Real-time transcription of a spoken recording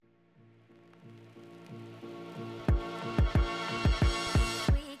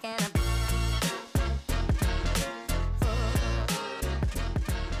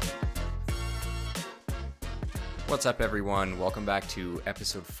What's up, everyone? Welcome back to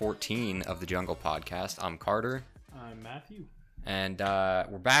episode 14 of the Jungle Podcast. I'm Carter. I'm Matthew. And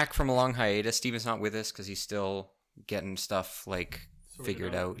we're back from a long hiatus. Steven's not with us because he's still getting stuff,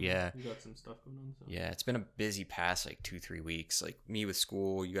 figured out. Yeah. You got some stuff going on. So. Yeah, it's been a busy past, 2-3 weeks. Me with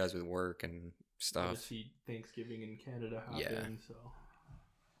school, you guys with work and stuff. Obviously, Thanksgiving in Canada happened, Yeah. so...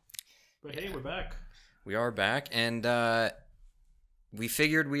 But hey, we're back. We are back, and we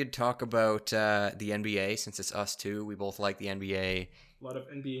figured we'd talk about the NBA since it's us two. We both like the NBA. A lot of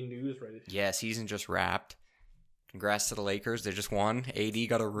NBA news, right? Yeah, season just wrapped. Congrats to the Lakers. They just won. AD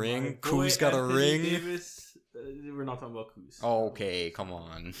got a ring. My boy Kuz got a Anthony ring. Davis, we're not talking about Kuz. Okay, come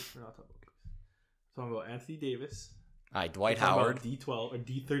on. We're not talking about Kuz. We're talking about Anthony Davis. Dwight We're talking Howard. about D12 or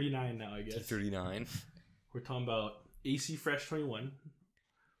D39 now, I guess. D39. We're talking about AC Fresh 21.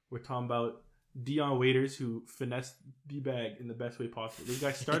 We're talking about Dion Waiters, who finessed D-Bag in the best way possible. This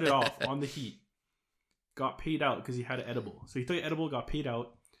guy started off on the Heat, got paid out because he had an edible. So he took an edible, got paid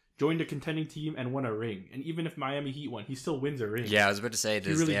out, joined a contending team, and won a ring. And even if Miami Heat won, he still wins a ring. Yeah, I was about to say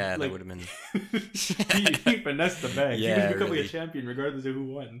this. Really, that would have been. he finessed the bag. Yeah, He was becoming really. a champion regardless of who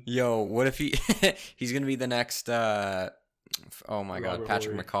won. Yo, what if he's gonna be the next? Oh my God, Robert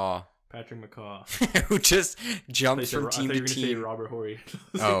Patrick Horry. McCaw, Patrick McCaw. who just jumps I from thought team you to were gonna say team. Robert Horry.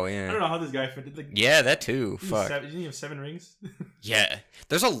 Oh I yeah, don't know how this guy fit. yeah, that too. Fuck. Didn't he have 7 rings? Yeah,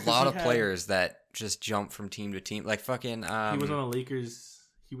 there's a lot he of had- players that just jump from team to team. Fucking. He was on the Lakers.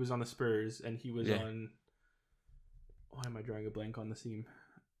 He was on the Spurs, and he was Yeah. on. Why am I drawing a blank on the team?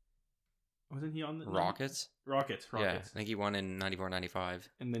 Wasn't he on the Rockets. Rockets. Yeah, I think he won in 94-95.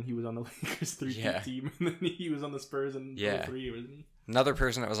 And then he was on the Lakers 3 Yeah. team, and then he was on the Spurs in Yeah. 03, wasn't he? Another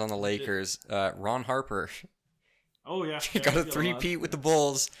person that was on the Lakers, Ron Harper. Oh yeah, He yeah, got a he lot. three-peat with the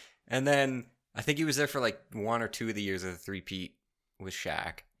Bulls, and then I think he was there for 1 or 2 of the years of the three-peat with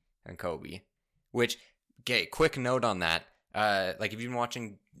Shaq and Kobe. Which, okay, quick note on that. Have you been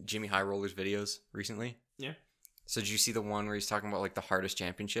watching Jimmy High Roller's videos recently? Yeah. So did you see the one where he's talking about the hardest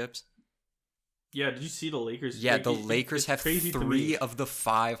championships? Yeah, did you see the Lakers? Yeah, the Lakers it's have crazy to 3 me. of the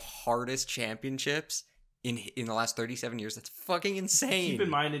 5 hardest championships in the last 37 years. That's fucking insane. Keep in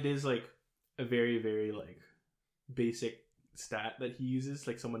mind, it is a very, very basic stat that he uses.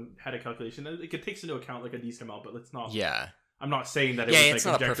 Someone had a calculation. It takes into account a decent amount, but let's not. Yeah. I'm not saying that. It Yeah, was, it's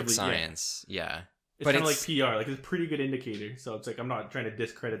not a perfect objectively- yeah. science. Yeah. It's But kind of it's- like PR. It's a pretty good indicator. So it's I'm not trying to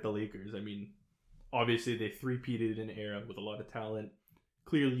discredit the Lakers. I mean, obviously they three-peated in an era with a lot of talent.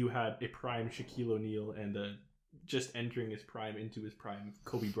 Clearly, you had a prime Shaquille O'Neal and just entering his prime into his prime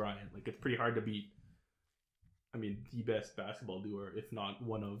Kobe Bryant. It's pretty hard to beat. I mean, the best basketball duo, if not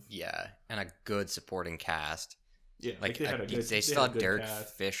one of. Yeah, and a good supporting cast. Yeah, They still had Derek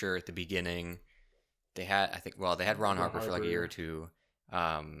Fisher at the beginning. They had, they had Ron Harper for a year or two.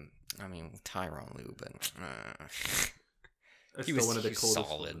 Tyronn Lue, but That's he still was, one of the he was coldest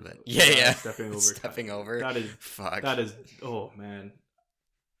solid. ones, But though. yeah, Stepping over. That is That is fuck. That is, oh man.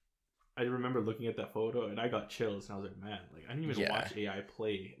 I remember looking at that photo and I got chills and I was like, man, I didn't even watch AI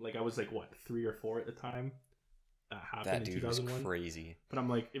play. I was 3 or 4 at the time. That happened That in dude was 2001. crazy. But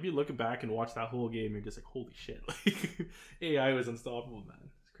I'm if you look back and watch that whole game, you're just holy shit. AI was unstoppable, man.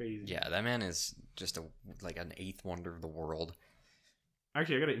 It's crazy. Yeah, that man is just an 8th wonder of the world.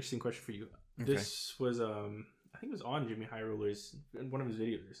 Actually, I got an interesting question for you. Okay. This was, I think it was on Jimmy High Rollers in one of his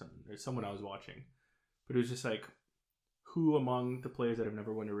videos or something. There's someone I was watching. But it was just who among the players that have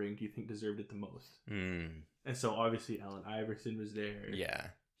never won a ring do you think deserved it the most? Mm, And so obviously Allen Iverson was there. yeah.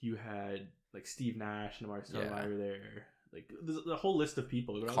 You had Steve Nash and Marcel Yeah. were there. There's a whole list of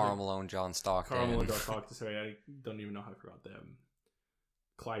people. But I was Karl Malone, John Stockton. Karl Malone, John Stockton. Sorry, I don't even know how I forgot them.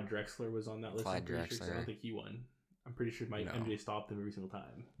 Clyde Drexler was on that list. Clyde I'm pretty sure, 'cause I Drexler. don't think he won. I'm pretty sure No. MJ stopped him every single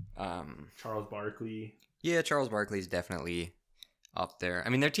time. Charles Barkley. Yeah, Charles Barkley's definitely up there. I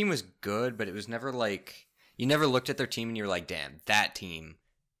mean, their team was good, but it was never you never looked at their team and you were like, damn, that team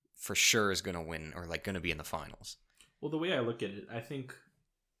for sure is going to win or going to be in the finals. Well, the way I look at it, I think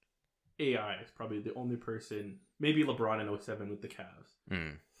AI is probably the only person, maybe LeBron in 07 with the Cavs.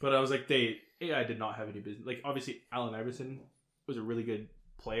 Mm. But I was AI did not have any business. Obviously, Allen Iverson was a really good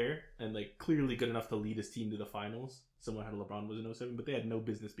player and clearly good enough to lead his team to the finals. Someone had LeBron was in 07, but they had no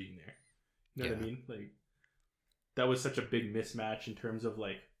business being there. You know what I mean? That was such a big mismatch in terms of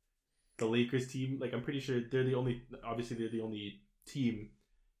the Lakers team. I'm pretty sure they're the only team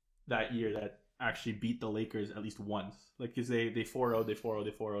that year that actually beat the Lakers at least once. Because they 4-0, they 4-0,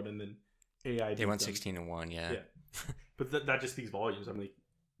 they 4-0, and then AI They won beat them. 16-1, yeah. But that just speaks volumes. I'm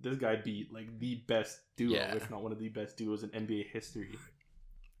this guy beat the best duo, Yeah. if not one of the best duos in NBA history.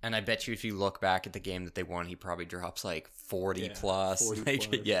 And I bet you if you look back at the game that they won, he probably drops 40 plus. 40 plus.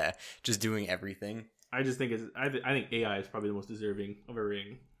 Yeah, just doing everything. I just think I think AI is probably the most deserving of a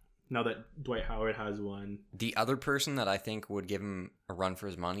ring. Now that Dwight Howard has one. The other person that I think would give him a run for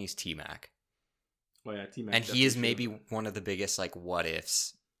his money is T-Mac. Oh yeah, T-Mac. And he is maybe one of the biggest like what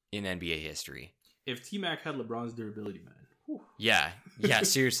ifs in NBA history. If T-Mac had LeBron's durability, man. Whew. Yeah,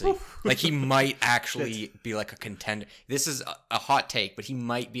 seriously. Like he might actually be like a contender. This is a hot take, but he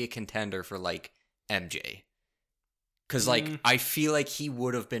might be a contender for like MJ. Because like I feel like he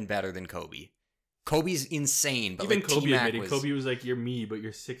would have been better than Kobe. Kobe's insane, but even like Kobe T-Mac admitted Kobe was like, "You're me, but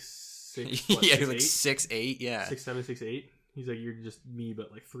you're 6'6". Yeah, he was like 6'8", yeah, 6'7", 6'8". He's like, "You're just me,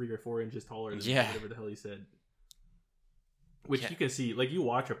 but like 3 or 4 inches taller than whatever the hell he said." Which you can see, like you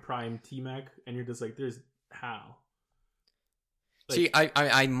watch a prime T-Mac, and you're just like, "There's how." Like, see,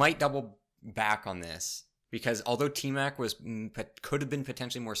 I might double back on this because although T-Mac could have been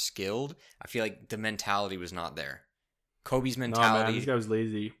potentially more skilled, I feel like the mentality was not there. Kobe's mentality. Nah, man, this guy was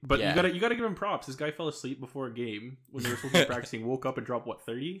lazy. But you gotta give him props. This guy fell asleep before a game when they were supposed to be practicing. Woke up and dropped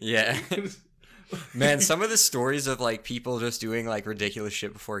 30? Yeah. Man, some of the stories of like people just doing like ridiculous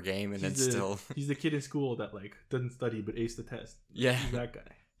shit before a game and he's the kid in school that like doesn't study but aced the test. Yeah. He's that guy.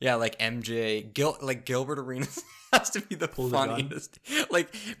 Yeah, like MJ, Gilbert Arenas has to be the funniest.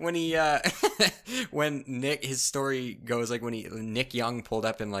 Like when he, when Nick, his story goes like when Nick Young pulled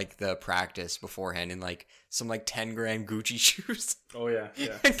up in like the practice beforehand in like some like 10 grand Gucci shoes. Oh yeah.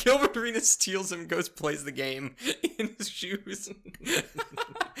 And Gilbert Arenas steals him and goes plays the game in his shoes.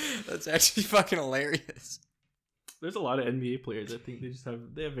 That's actually fucking hilarious. There's a lot of NBA players. I think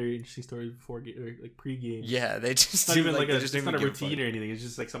they have very interesting stories before or like pre-game. Yeah, they just it's not even like it's not a routine or anything. It's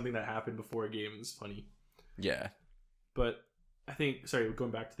just like something that happened before a game. It's funny. Yeah, but I think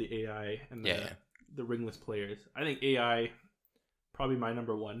going back to the AI and the ringless players. I think AI probably my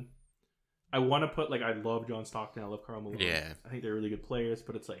number one. I want to put like I love John Stockton. I love Karl Malone. Yeah, I think they're really good players,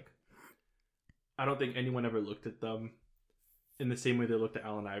 but it's like I don't think anyone ever looked at them in the same way they looked at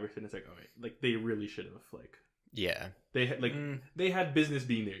Allen Iverson. It's like all right, like they really should have like. Yeah, they had they had business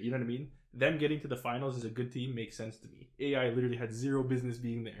being there. You know what I mean? Them getting to the finals as a good team makes sense to me. AI literally had zero business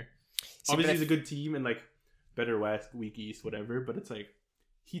being there. Obviously, he's a good team and like better West, weak East, whatever. But it's like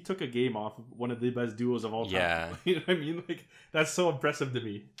he took a game off of one of the best duos of all time. Yeah, you know what I mean? Like that's so impressive to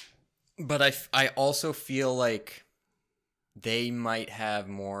me. But I also feel like they might have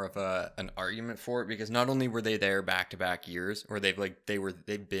more of an argument for it because not only were they there back to back years, or they've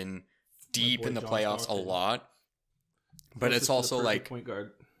been deep in the playoffs a lot. But it's also like point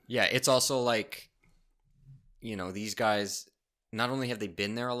guard. Yeah, it's also like, you know, these guys not only have they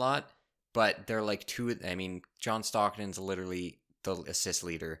been there a lot, but they're like John Stockton's literally the assist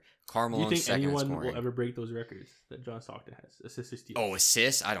leader. Karl Malone's second in scoring. Do you think anyone will ever break those records that John Stockton has? Assists or steals? Oh,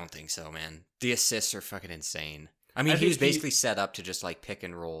 assists? I don't think so, man. The assists are fucking insane. I mean, he was basically set up to just like pick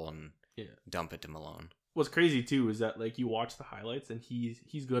and roll and dump it to Malone. What's crazy too is that like you watch the highlights and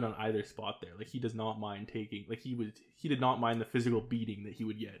he's good on either spot there. Like he does not mind taking he did not mind the physical beating that he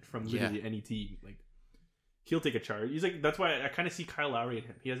would get from literally any team. Like he'll take a charge. He's like that's why I kind of see Kyle Lowry in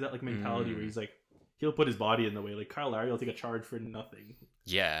him. He has that like mentality where he's like he'll put his body in the way. Like Kyle Lowry will take a charge for nothing.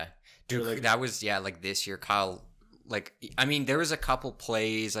 Yeah, dude, like, that was like this year. Kyle, like I mean, there was a couple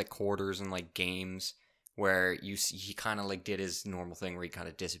plays like quarters and like games where he kind of like did his normal thing where he kind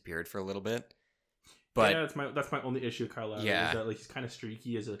of disappeared for a little bit. But yeah, that's my only issue with Kyle Lowry. Is that like he's kind of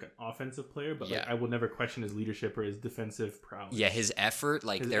streaky as like an offensive player, but like I will never question his leadership or his defensive prowess. Yeah, his effort.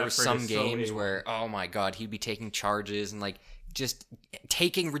 Like there were some games where oh my god, he'd be taking charges and like just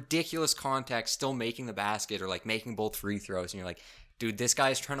taking ridiculous contact, still making the basket or like making both free throws, and you're like, dude, this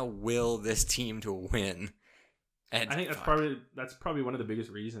guy's trying to will this team to win. And I think that's probably one of the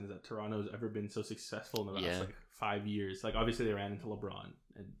biggest reasons that Toronto's ever been so successful in the last like 5 years. Like obviously they ran into LeBron,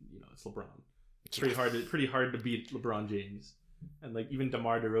 and you know it's LeBron. Pretty hard to beat LeBron James, and like even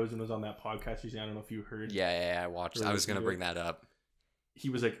DeMar DeRozan was on that podcast recently. I don't know if you heard. Yeah, I watched. I was gonna bring that up. He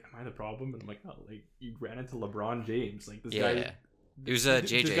was like, "Am I the problem?" And I'm like, "No, like you ran into LeBron James. Like this guy." Yeah. It was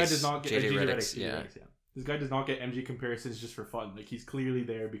JJ. This guy does not get JJ Redick. Yeah. This guy does not get MJ comparisons just for fun. Like he's clearly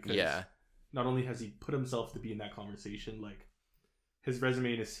there because not only has he put himself to be in that conversation, like his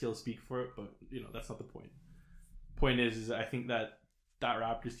resume and his skills speak for it, but you know that's not the point. Point is I think that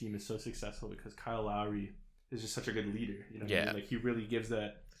Raptors team is so successful because Kyle Lowry is just such a good leader. You know what I mean? Like he really gives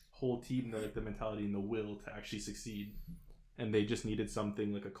that whole team the mentality and the will to actually succeed. And they just needed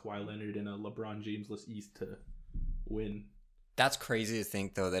something like a Kawhi Leonard and a LeBron James-less East to win. That's crazy to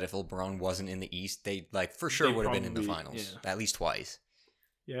think though that if LeBron wasn't in the East, they like for sure would have been in the finals at least twice.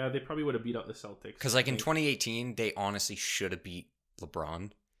 Yeah, they probably would have beat out the Celtics. Because like in 2018, they honestly should have beat LeBron.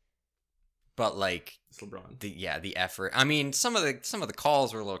 but like It's LeBron. the effort. I mean, some of the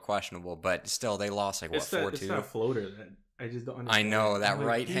calls were a little questionable, but still they lost like what 4-2. It's that floater that I just don't understand. I know that I'm like,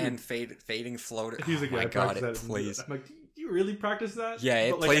 right dude. hand fading floater. He's like, oh my I god, practice it that. plays. I'm like, do you really practice that? Yeah,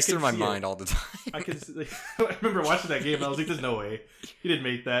 it But, like, plays I through can my see mind it. all the time. I can. Like, I remember watching that game. And I was like, "There's no way he didn't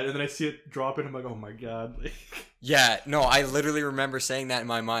make that." And then I see it drop in. I'm like, "Oh my god!" Like, Yeah, no, I literally remember saying that in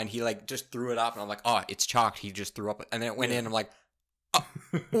my mind. He like just threw it up, and I'm like, "Oh, it's chalked." He just threw up, and then it went in. I'm like, oh,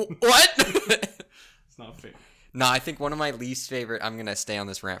 "What?" it's not fair. No, I think one of my least favorite. I'm gonna stay on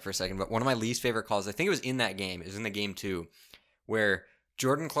this rant for a second, but one of my least favorite calls. I think it was in that game. It was in the game too, where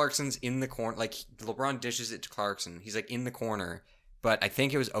Jordan Clarkson's in the corner. Like LeBron dishes it to Clarkson. He's like in the corner, but I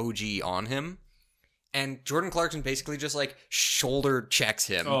think it was OG on him. And Jordan Clarkson basically just like shoulder checks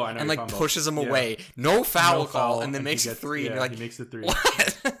him and like pushes him away. No foul call, and then makes it 3. And you're like, he makes it 3.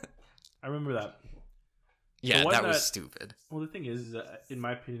 What? I remember that. Yeah, that was stupid. Well, the thing is, in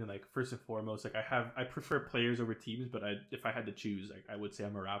my opinion, like first and foremost, like I prefer players over teams, but if I had to choose, like I would say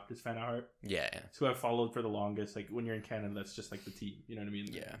I'm a Raptors fan at heart. Yeah. So I've followed for the longest. Like when you're in Canada, that's just like the team. You know what I mean?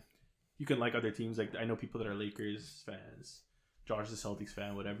 Yeah. You can like other teams. Like I know people that are Lakers fans. Josh is a Celtics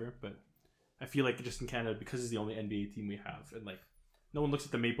fan, whatever. But I feel like just in Canada, because it's the only NBA team we have, and like no one looks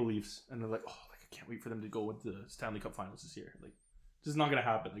at the Maple Leafs and they're like, oh, like I can't wait for them to go into the Stanley Cup Finals this year. Like this is not gonna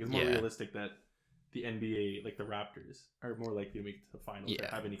happen. Like it's more realistic that the NBA, like the Raptors, are more likely to make it to the finals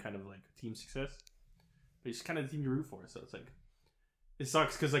or have any kind of like team success. But it's kind of the team you root for, so it's like it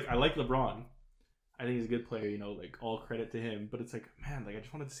sucks because like I like LeBron. I think he's a good player, you know, like all credit to him. But it's like, man, like I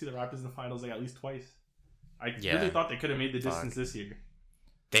just wanted to see the Raptors in the finals like at least twice. I really thought they could have made the distance this year.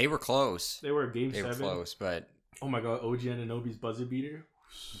 They were close. They were game 7. They were close, but oh my god, OG Anunoby's buzzer beater.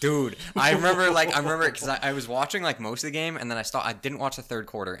 Dude, I remember because I was watching like most of the game, and then I didn't watch the third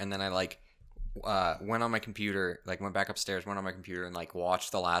quarter, and then I like went on my computer, like went back upstairs, went on my computer, and like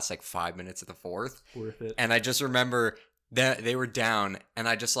watched the last like 5 minutes of the fourth. Worth it. And I just remember that they were down, and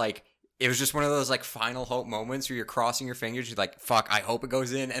I just like it was just one of those like final hope moments where you're crossing your fingers, you're like, "Fuck, I hope it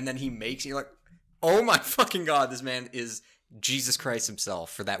goes in," and then he makes you like, "Oh my fucking god, this man is Jesus Christ himself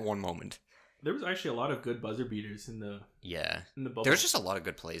for that one moment." There was actually a lot of good buzzer beaters in the bubble. There's just a lot of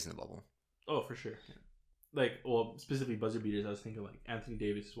good plays in the bubble. Oh, for sure. Yeah. Like, well, specifically buzzer beaters, I was thinking like Anthony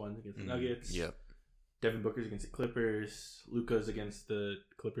Davis won against the Nuggets. Yep. Devin Booker's against the Clippers. Luka's against the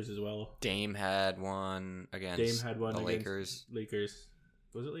Clippers as well. Dame had one against the Lakers.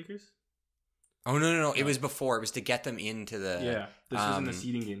 Was it Lakers? Oh no! It was before. It was to get them into the This was in the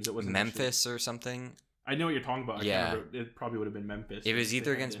seeding games. It wasn't Memphis or something. I know what you're talking about. I can't remember. It probably would have been Memphis. It was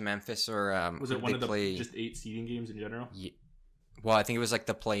either against Memphis or was it one of the just 8 seeding games in general? Yeah. Well, I think it was like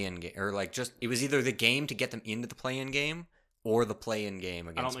the play-in game, or like just it was either the game to get them into the play-in game or the play-in game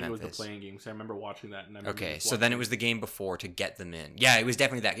against Memphis. I don't think it was the play-in game, because I remember watching that. And okay, so then it was the game before to get them in. Yeah, it was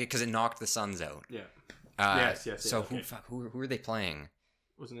definitely that because it knocked the Suns out. Yeah. Yes. So who were they playing?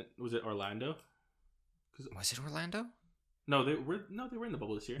 Was it Orlando? Was it Orlando? No, they were in the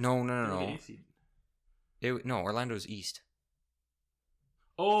bubble this year. No. Orlando's East.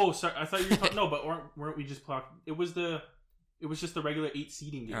 Oh, sorry. I thought you were talking. No, but weren't we just talking? It was just the regular 8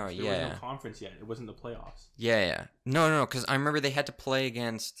 seeding games. Oh, there was no conference yet. It wasn't the playoffs. Yeah. No, because I remember they had to play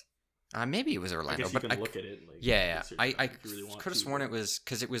against. Maybe it was Orlando. I guess you can look at it. Like, I could have sworn it was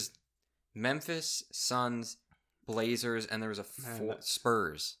because it was Memphis, Suns, Blazers, and there was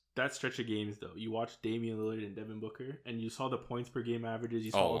Spurs. That stretch of games, though, you watched Damian Lillard and Devin Booker, and you saw the points per game averages.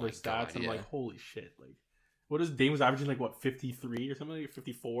 You saw all their stats. I'm like, holy shit! Like, what is Dame was averaging like 53 or something, like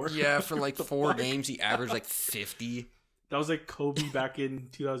 54? Yeah, for like 4 games, he averaged like 50. That was like Kobe back in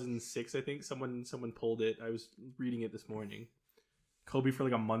 2006, I think. Someone pulled it. I was reading it this morning. Kobe for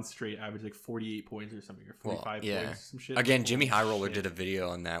like a month straight averaged like 48 points or something, or 45 points. Some shit. Again, Jimmy High Roller did a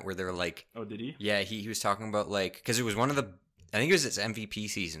video on that where they were like, oh, did he? Yeah, he was talking about like because it was one of the. I think it was his MVP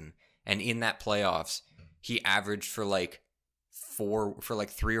season, and in that playoffs, he averaged for like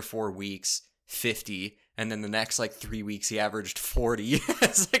 3 or 4 weeks 50, and then the next like 3 weeks he averaged 40.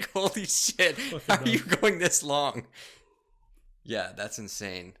 It's like holy shit! How are you going this long? Yeah, that's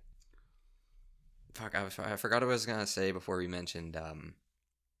insane. Fuck, I forgot what I was gonna say before we mentioned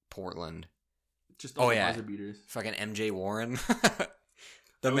Portland. Just all the buzzer beaters. Fucking MJ Warren.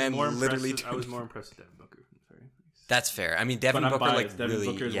 The man literally. I was more impressed with Devin Booker. That's fair. I mean, Devin Booker, like, Devin really,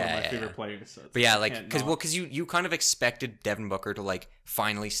 Booker is one of my favorite players. So but yeah, like, because you kind of expected Devin Booker to like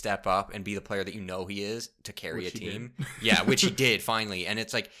finally step up and be the player that you know he is to carry a team. Yeah, which he did finally, and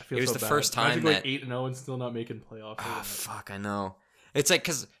it's like it was the first time that 8-0 and still not making playoffs. Ah, fuck, I know. It's like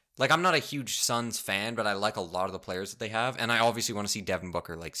because like I'm not a huge Suns fan, but I like a lot of the players that they have, and I obviously want to see Devin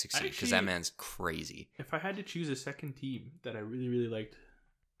Booker like succeed because that man's crazy. If I had to choose a second team that I really really liked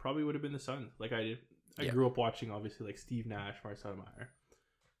probably would have been the Suns. Like I Yeah. grew up watching obviously like Steve Nash, Marcel Meyer.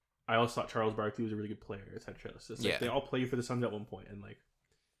 I also thought Charles Barkley was a really good player, etc. So it's like they all played for the Suns at one point, and like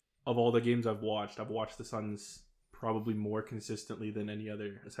of all the games I've watched the Suns probably more consistently than any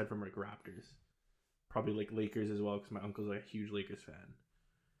other aside from like Raptors. Probably like Lakers as well because my uncle's like a huge Lakers fan.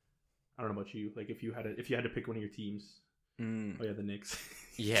 I don't know about you. Like if you had to pick one of your teams, oh yeah, the Knicks.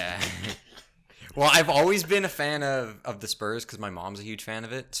 Yeah. Well, I've always been a fan of the Spurs because my mom's a huge fan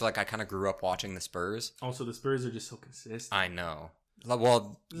of it. So like I kind of grew up watching the Spurs. Also, the Spurs are just so consistent. I know.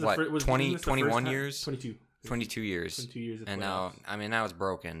 Well, what, 21 years? 22. 22 years. 22 years of and playoffs. now it's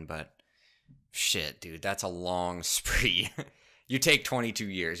broken, but shit, dude, that's a long spree. You take 22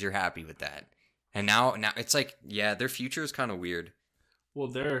 years, you're happy with that. And now it's like, yeah, their future is kind of weird. Well,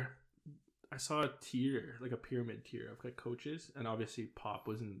 I saw a tier, like a pyramid tier of like coaches, and obviously Pop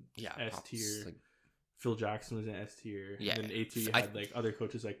was in S tier. Like, Phil Jackson was in S tier. Yeah. And then A tier you had like other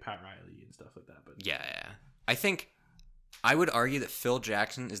coaches like Pat Riley and stuff like that. But yeah. I think I would argue that Phil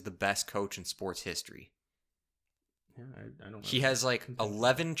Jackson is the best coach in sports history. yeah, I don't know. He has like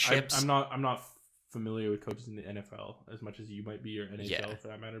 11 chips. I'm not familiar with coaches in the NFL as much as you might be, or NHL Yeah. for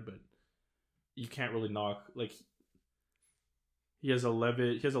that matter, but you can't really knock like he has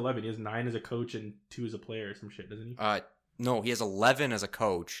 11. He has 9 as a coach and 2 as a player or some shit, doesn't he? No, he has 11 as a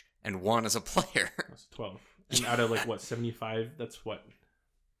coach and 1 as a player. That's 12. And out of like what 75? That's what.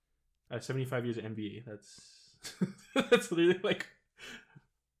 75 years of NBA. That's literally like.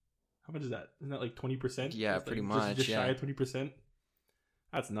 How much is that? Isn't that like 20%? Yeah, That's pretty like much. Just shy of 20%.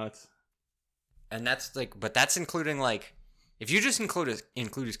 That's nuts. And that's like, but that's including like, if you just include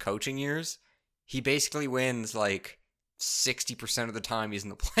his coaching years, he basically wins like 60% of the time he's in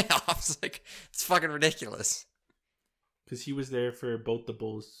the playoffs. Like, it's fucking ridiculous. Because he was there for both the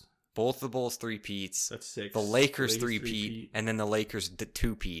Bulls. Both the Bulls 3-peats. That's 6. The Lakers 3-peat, and then the Lakers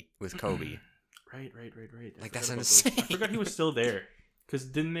 2-peat with Kobe. Right. Like, that's insane. I forgot he was still there. Because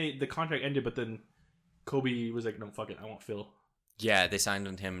didn't the contract ended, but then Kobe was like, no, fuck it, I want Phil. Yeah, they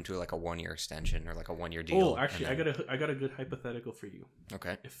signed him to like a 1-year extension or like a 1-year deal. Oh, actually, I got a good hypothetical for you.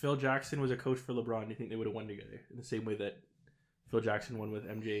 Okay. If Phil Jackson was a coach for LeBron, do you think they would have won together in the same way that Phil Jackson won with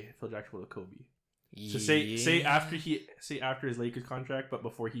MJ, Phil Jackson won with Kobe? So say after his Lakers contract, but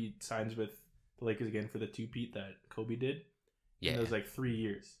before he signs with the Lakers again for the 2-peat that Kobe did. Yeah. And it was like 3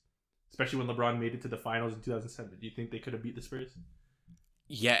 years, especially when LeBron made it to the finals in 2007. Do you think they could have beat the Spurs?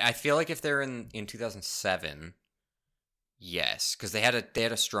 Yeah, I feel like if they're in 2007, yes, because they had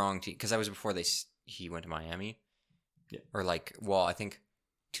a strong team. Because that was before he went to Miami. Yeah. Or like, well, I think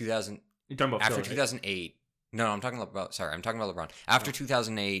 2000 You're talking about after Phil, right? 2008. No, I'm talking about LeBron. After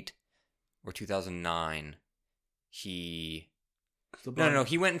 2008 or 2009, he. No,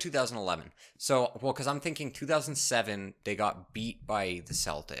 he went in 2011. So, well, because I'm thinking 2007, they got beat by the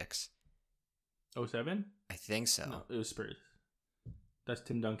Celtics. 07? I think so. No, it was Spurs. That's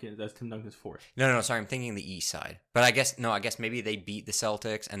Tim Duncan's fourth. No, sorry, I'm thinking the East side. But I guess maybe they beat the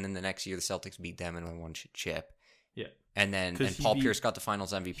Celtics, and then the next year the Celtics beat them and won chip. Yeah. And then Paul Pierce got the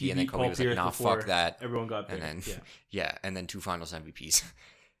Finals MVP, and then Kobe was like, "Nah, fuck that." Everyone got there. And then and then 2 Finals MVPs.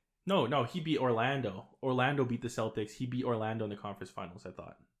 No, he beat Orlando. Orlando beat the Celtics. He beat Orlando in the conference finals. I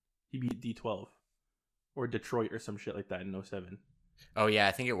thought he beat D12 or Detroit or some shit like that in 07. Oh yeah,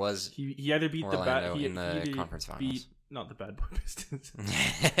 I think it was. He either beat Orlando in the conference finals. Not the Bad Boy Pistons.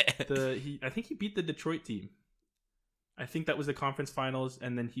 I think he beat the Detroit team. I think that was the conference finals,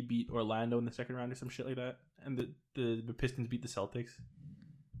 and then he beat Orlando in the second round or some shit like that. And the Pistons beat the Celtics.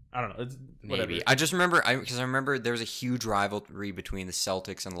 I don't know. It's whatever. Maybe. I just remember because I remember there was a huge rivalry between the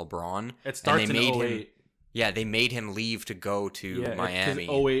Celtics and LeBron. It starts in 08. They made him leave to go to Miami.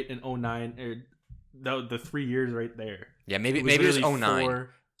 08 and 09 the 3 years right there. Yeah, maybe it was 09.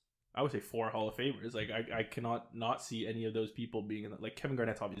 I would say 4 Hall of Famers. Like I cannot not see any of those people being in that. Like Kevin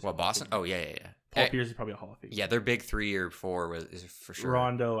Garnett's obviously. Well, Boston. Oh yeah. Paul Pierce is probably a Hall of Fame. Yeah, their big 3 or 4 is for sure.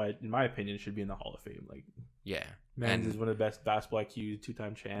 Rondo, in my opinion, should be in the Hall of Fame. Like Mans is one of the best basketball IQs,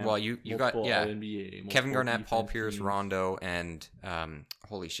 2-time champ. Well, you got NBA, Kevin Garnett, Paul Pierce, Rondo, and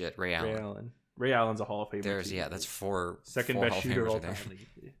holy shit, Ray Allen. Ray Allen's a Hall of Famer. That's 4 second best best shooter of all time.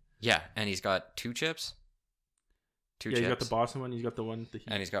 Yeah, and he's got 2 chips. He's got the Boston one. He's got the one the Heat.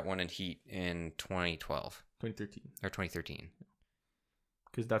 And he's got one in Heat in 2012. 2013. Or 2013.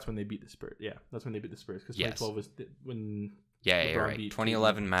 Because that's when they beat the Spurs. Yeah, that's when they beat the Spurs. Because 2012 was when. Yeah, you're right.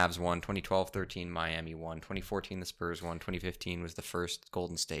 2011 Mavs won. 2012-13 Miami won. 2014 the Spurs won. 2015 was the first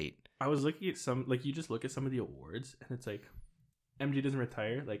Golden State. I was looking at some, like, you just look at some of the awards, and it's like, MJ doesn't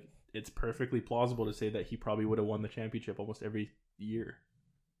retire. Like, it's perfectly plausible to say that he probably would have won the championship almost every year.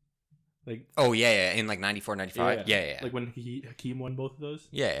 Like, Oh yeah, in like 94, 95. Yeah. Like when Hakeem won both of those.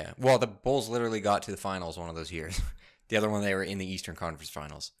 Yeah. Well, the Bulls literally got to the finals one of those years. The other one they were in the Eastern Conference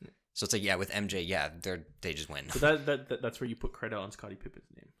Finals. So it's like, yeah, with MJ, yeah, they just win. So that's where you put credit on Scottie Pippen's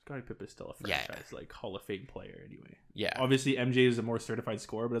name. Scottie Pippen is still a franchise like Hall of Fame player anyway. Yeah. Obviously, MJ is a more certified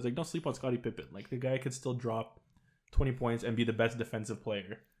scorer, but it's like, don't sleep on Scottie Pippen. Like, the guy could still drop 20 points and be the best defensive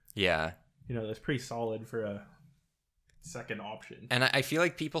player. Yeah. You know, that's pretty solid for a second option. And I feel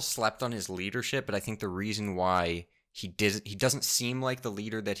like people slept on his leadership, but I think the reason why he doesn't seem like the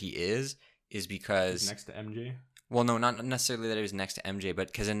leader that he is because... He's next to MJ? Well, no, not necessarily that he was next to MJ, but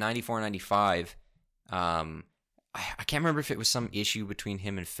because in 94, 95, I can't remember if it was some issue between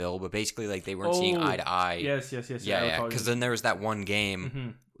him and Phil, but basically, like, they weren't seeing eye to eye. Yes. Yeah, because then there was that one game, Mm-hmm.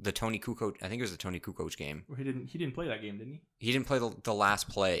 the Tony Kukoc, I think it was the Tony Kukoc game. He didn't play that game, didn't he? He didn't play the last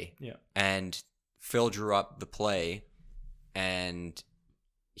play. Yeah. And Phil drew up the play, and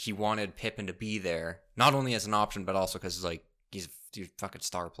he wanted Pippen to be there, not only as an option, but also because, like, he's a fucking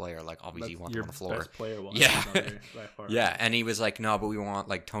star player. Like, obviously, you want him on the floor. Best player yeah. By far. Yeah, and he was like, no, but we want,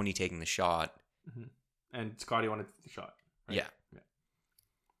 like, Tony taking the shot. Mm-hmm. And Scottie wanted the shot. Right? Yeah.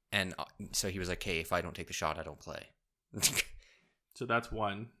 And so he was like, hey, if I don't take the shot, I don't play. So that's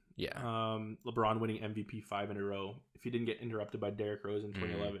one. Yeah. LeBron winning MVP 5 in a row. If he didn't get interrupted by Derrick Rose in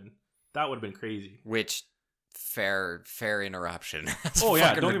 2011, that would have been crazy. Which, fair interruption. Oh,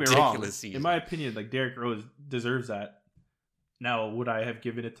 yeah, don't get me wrong. Season. In my opinion, like, Derrick Rose deserves that. Now, would I have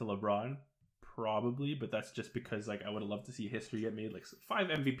given it to LeBron? Probably, but that's just because, like, I would have loved to see history get made. Like, 5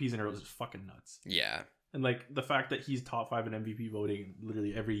 MVPs in a row is just fucking nuts. Yeah. And, like, the fact that he's top 5 in MVP voting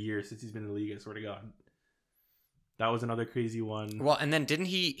literally every year since he's been in the league, I swear to God. That was another crazy one. Well, and then didn't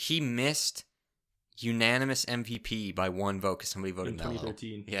he missed unanimous MVP by one vote because somebody voted in Melo.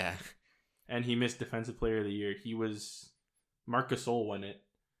 2013. Yeah. And he missed Defensive Player of the Year. Marc Gasol won it.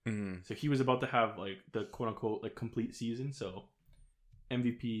 Mm-hmm. So he was about to have, like, the quote-unquote, like, complete season. So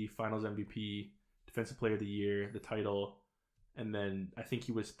MVP, Finals MVP, Defensive Player of the Year, the title, and then I think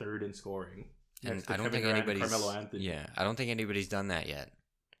he was third in scoring. And I don't think anybody's done that yet.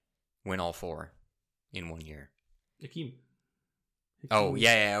 Win all 4 in 1 year. Hakeem. Oh,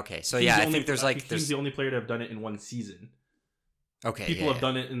 yeah, okay. So, yeah, I think Hakeem's the only player to have done it in one season. Okay, People have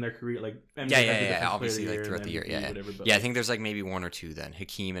done it in their career, like obviously, like, throughout the year, yeah. Whatever, yeah, I think there's, like, maybe 1 or 2 then.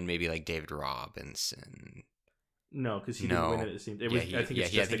 Hakeem and maybe, like, David Robinson. No, because he didn't win it. It seemed. I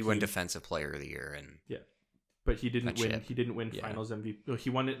think he won Defensive Player of the Year, and but he didn't win. He didn't win Finals MVP. Well,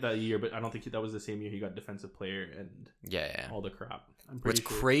 he won it that year, but I don't think that was the same year he got Defensive Player and all the crap. What's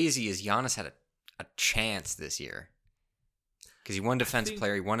crazy is Giannis had a chance this year because he won Defensive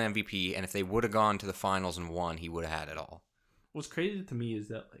Player, he won MVP, and if they would have gone to the finals and won, he would have had it all. What's crazy to me is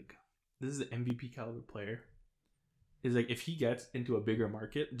that, like, this is an MVP caliber player. Is, like, if he gets into a bigger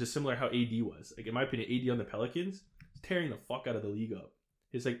market, just similar how AD was. Like, in my opinion, AD on the Pelicans is tearing the fuck out of the league up.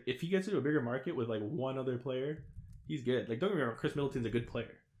 It's like, if he gets into a bigger market with, like, one other player, he's good. Like, don't get me wrong, Chris Middleton's a good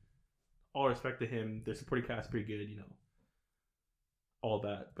player. All respect to him. Their supporting cast pretty good, you know. All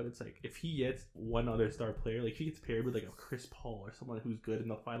that. But it's like, if he gets one other star player, like, if he gets paired with, like, a Chris Paul or someone who's good in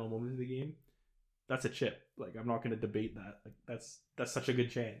the final moments of the game, that's a chip. Like, I'm not going to debate that. Like, that's such a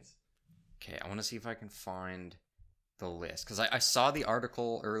good chance. Okay, I want to see if I can find the list. Because I saw the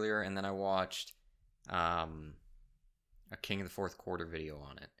article earlier, and then I watched a King of the Fourth Quarter video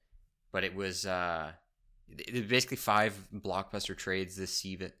on it. But it was basically 5 blockbuster trades this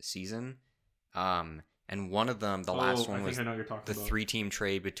season. And one of them, the last one, was the 3-team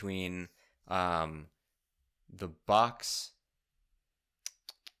trade between the Bucks.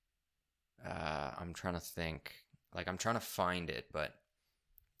 I'm trying to think. Like, I'm trying to find it, but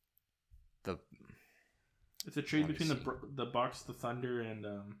it's a trade between the Bucks, the Thunder, and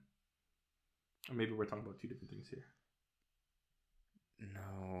or maybe we're talking about 2 different things here.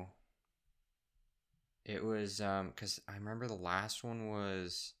 No, it was because I remember the last one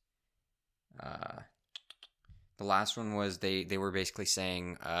was they were basically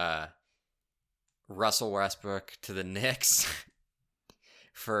saying Russell Westbrook to the Knicks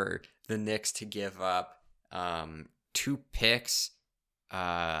for the Knicks to give up 2 picks,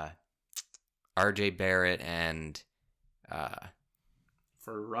 RJ Barrett, and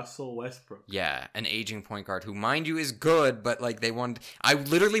for Russell Westbrook. Yeah, an aging point guard who, mind you, is good, but, like, they wanted... I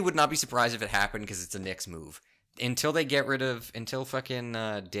literally would not be surprised if it happened because it's a Knicks move. Until fucking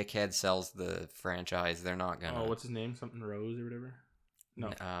dickhead sells the franchise, they're not gonna... Oh, what's his name? Something Rose or whatever? No.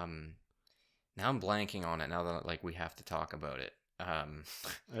 Now I'm blanking on it now that, like, we have to talk about it. I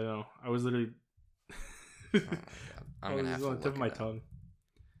know. I was literally... Oh my God. I'm gonna have to on the tip of my tongue.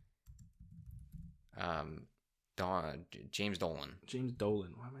 James Dolan. James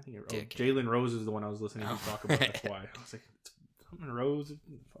Dolan. Why am I thinking? Dick. Jalen Rose is the one I was listening to talk about. That's why I was like, something Rose.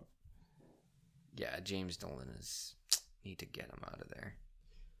 Fuck. Yeah, James Dolan is. Need to get him out of there.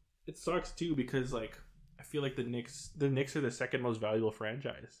 It sucks too because like I feel like the Knicks are the second most valuable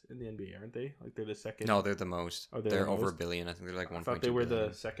franchise in the NBA, aren't they? Like they're the second. No, they're the most. Oh, they're the over most? $1 billion. I think they're like 1.2 I thought they were billion.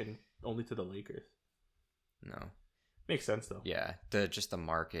 the second, only to the Lakers. No. Makes sense though. Yeah, just the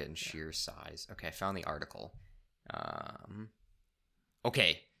market and sheer size. Okay, I found the article.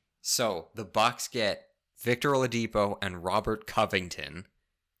 Okay, so the Bucks get Victor Oladipo and Robert Covington.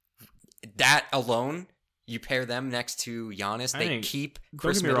 That alone, you pair them next to Giannis. They keep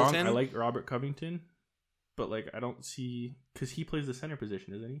Chris Don't get me Middleton. wrong, I like Robert Covington, but like I don't see because he plays the center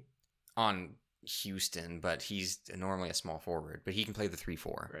position, isn't he? On Houston, but he's normally a small forward, but he can play the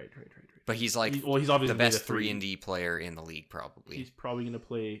 3-4. Right. But he's like he's obviously the best the 3-and-D player in the league, probably. He's probably going to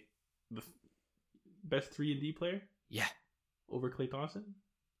play the best 3-and-D player. Yeah, over Klay Thompson.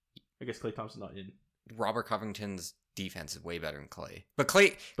 I guess Klay Thompson's not in. Robert Covington's defense is way better than Klay, but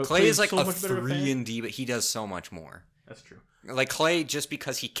Klay Klay's is like so a much better 3-and-D, but he does so much more. That's true. Like Klay, just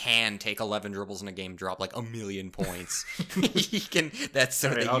because he can take 11 dribbles in a game, drop like 1,000,000 points, he can. That's so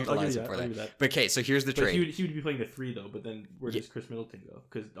Right, they utilize him for that. But okay, so here's the but trade. he would be playing the 3 though. But then where does Chris Middleton go?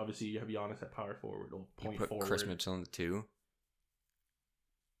 Because obviously you have Giannis at power forward or You point put forward. Chris Middleton in the 2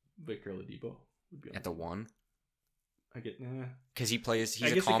 Victor Oladipo would be at the 1 I get because he plays. I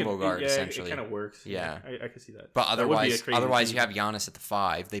He's a guess combo guard essentially. It kind of works. Yeah. I can see that. But That would be a otherwise, crazy you have Giannis at the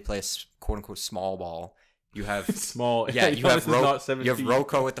 5. They play a quote unquote small ball. You have small. Yeah, you have Giannis is not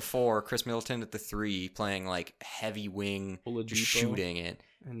Rocco at the 4, Chris Middleton at the 3, playing like heavy wing, just shooting it.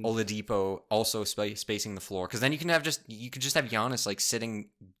 And Oladipo also spacing the floor, because then you could just have Giannis like sitting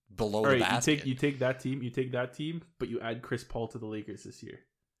below the basket. You take that team, but you add Chris Paul to the Lakers this year.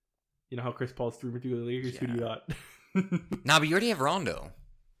 You know how Chris Paul's through to the Lakers? Yeah. Who do you got? Nah, but you already have Rondo.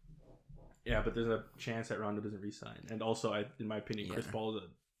 Yeah, but there's a chance that Rondo doesn't re-sign. And also, in my opinion, Chris Yeah. Paul is a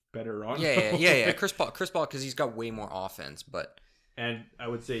better Rondo. Yeah. Chris Paul, because he's got way more offense, but And I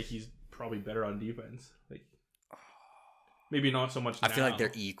would say he's probably better on defense. Like, maybe not so much. I feel like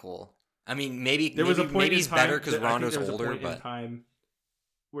they're equal. I mean, maybe There was a point maybe in he's time better because that- I think Rondo's there was a older, point in but time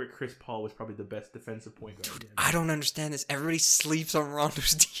where Chris Paul was probably the best defensive point guard. I don't understand this. Everybody sleeps on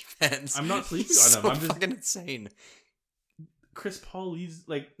Rondo's defense. I'm not sleeping He's on him. so I'm just fucking insane. Chris Paul leads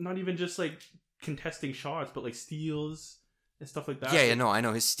like not even just like contesting shots, but like steals and stuff like that. Yeah, no, I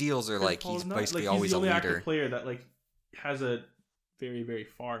know his steals are Chris like Paul's he's not- basically he's always the a only leader. active player that like has a very very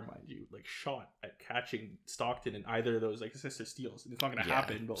far, mind you, like shot at catching Stockton in either of those like assists or steals. It's not going to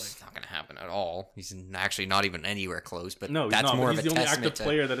happen, but like it's not going to happen at all. He's actually not even anywhere close. But no, he's that's not, more but of he's a the only testament active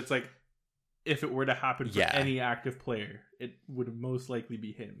player that it's like if it were to happen for Yeah. any active player, it would most likely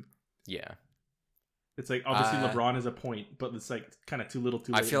be him. Yeah, It's like obviously LeBron is a point, but it's like kind of too little,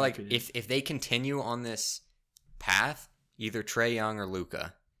 too late. I feel in my like opinion. if they continue on this path, either Trae Young or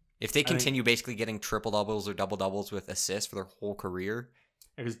Luka, if they continue basically getting triple doubles or double doubles with assists for their whole career,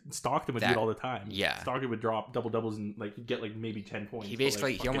 because Stockton would do that- it all the time. yeah. Stockton would drop double doubles and like he'd get like maybe 10 points. he but, like,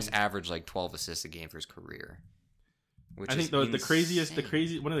 basically he almost fucking- averaged like 12 assists a game for his career. Which I is think the craziest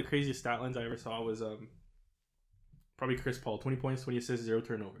insane. one of the craziest stat lines I ever saw was probably Chris Paul, 20 points, 20 assists, 0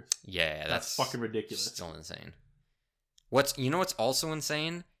 turnovers. Yeah, That's fucking ridiculous. Still insane. What's also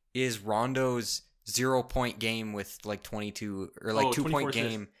insane is Rondo's 0-point game with like 22 or like 2-point 24 game.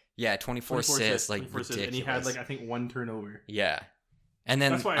 assists. Yeah, 24 assists, like 24 assists, ridiculous. and he had like I think 1 turnover. Yeah. And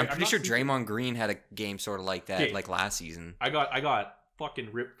then That's why I'm I'm pretty not sure sleeping- Draymond Green had a game sort of like that, Okay. like last season. I got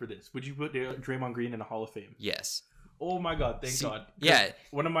fucking ripped for this. Would you put Draymond Green in the Hall of Fame? Yes. Oh my god, thank See, God. 'Cause yeah.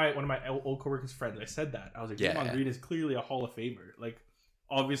 One of my old coworkers' friends, I said that. I was like, Yeah. Draymond Green is clearly a Hall of Famer. Like,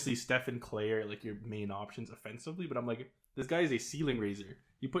 obviously Steph and Clay are like your main options offensively, but I'm like, this guy is a ceiling raiser.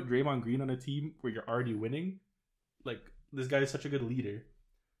 You put Draymond Green on a team where you're already winning, like this guy is such a good leader.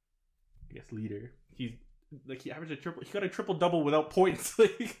 I guess leader. He's like he averaged a triple. He got a triple double without points.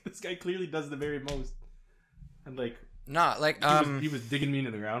 Like this guy clearly does the very most. And like Not like he was digging me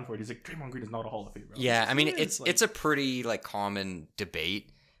into the ground for it. He's like, Draymond Green is not a Hall of Famer. yeah, I mean It is, it's a pretty like common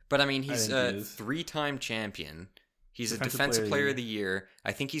debate, but I mean he's think a it is. 3-time champion. He's Defensive a defensive player player of of the year.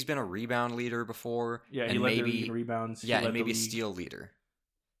 I think he's been a rebound leader before. Yeah, and he led the maybe league in rebounds. He yeah, led and the maybe a league. steal leader.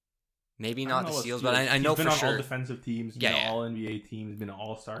 Maybe I not don't the know about steals, but I He's know been for on all sure defensive teams. Yeah, Been yeah. on all NBA teams. Been on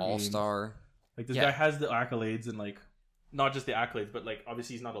all-star all games. star. Like this Yeah. guy has the accolades and like not just the accolades, but like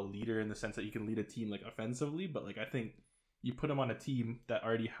obviously he's not a leader in the sense that you can lead a team like offensively. But like I think you put him on a team that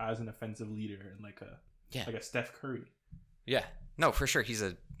already has an offensive leader and like a Steph Curry. Yeah, no, for sure he's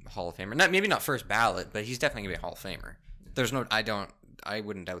a Hall of Famer. Maybe not first ballot, but he's definitely gonna be a Hall of Famer. There's no,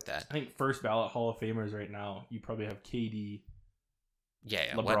 wouldn't doubt that. I think first ballot Hall of Famers right now, you probably have KD.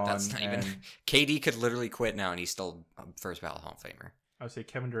 Yeah, LeBron, that's not even. and- KD could literally quit now, and he's still a first ballot Hall of Famer. I would say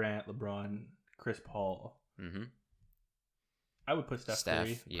Kevin Durant, LeBron, Chris Paul. Mm-hmm. I would put Steph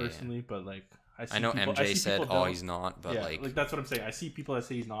Curry yeah. personally, but like I know people, MJ said, people "Oh, don't- he's not," but yeah, like that's what I'm saying. I see people that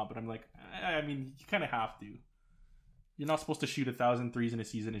say he's not, but I'm like, I mean, you kind of have to. You're not supposed to shoot 1,000 threes in a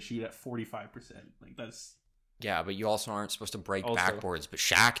season and shoot at 45%. Like that's yeah, but you also aren't supposed to break Also- backboards. But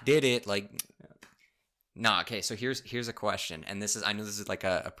Shaq did it. Like, nah. Okay, so here's a question, and I know this is like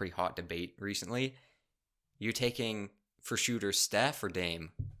a pretty hot debate recently. You're taking for shooters Steph or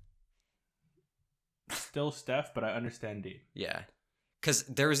Dame? still Steph, but I understand Dame. Yeah, because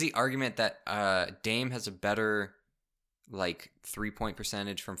there was the argument that Dame has a better like 3-point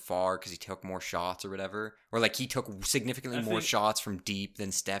percentage from far because he took more shots or whatever, or like he took significantly I more think- shots from deep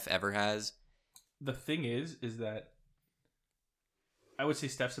than Steph ever has. The thing is that I would say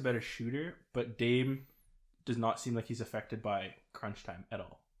Steph's a better shooter, but Dame does not seem like he's affected by crunch time at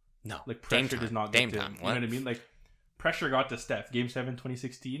all. No, Like Dame pressure time. does not Dame get to time. him. You know what I mean? Like pressure got to Steph. Game 7,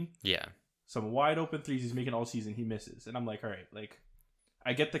 2016. Yeah, Some wide open threes he's making all season. He misses, and I'm like, all right, like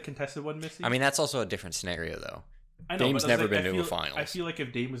I get the contested one missing. I mean that's also a different scenario though. I know, Dame's but never like, been I to a feel- finals. I feel like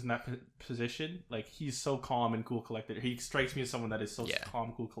if Dame was in that position, like he's so calm and cool, collected. He strikes me as someone that is so Yeah.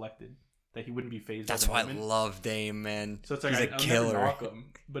 calm, cool, collected that he wouldn't be phased. That's by why the I moment. love Dame, man. So it's like he's a I'll killer. never knock him,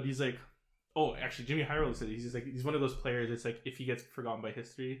 but he's like, oh, actually, Jimmy Hyro said it. He's just like he's one of those players. It's like if he gets forgotten by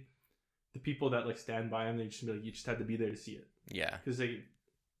history, the people that like stand by him, they just be like, you just had to be there to see it, Yeah, because like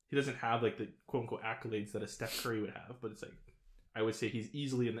he doesn't have like the quote unquote accolades that a Steph Curry would have, but it's like I would say he's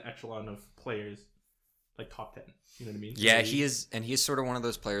easily in the echelon of players, like top 10. You know what I mean? yeah, Like, he is, and he's sort of one of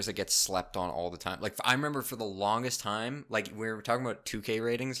those players that gets slept on all the time. Like I remember for the longest time, like we were talking about 2K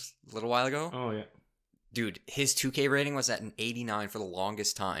ratings a little while ago. Oh yeah. Dude, his 2K rating was at an 89 for the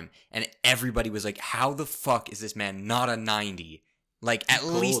longest time, and everybody was like, "How the fuck is this man not a 90? Like at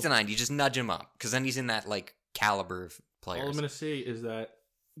Cold. least a 90. Just nudge him up, because then he's in that like caliber of players." All I'm gonna say is that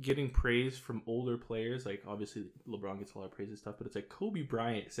getting praise from older players, like obviously LeBron gets a lot of praise and stuff, but it's like Kobe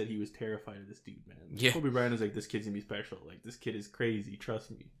Bryant said he was terrified of this dude, man. Yeah. Kobe Bryant is like, this kid's gonna be special. Like this kid is crazy.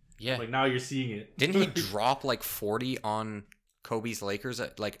 Trust me. Yeah, Like now you're seeing it. didn't he drop like 40 on Kobe's Lakers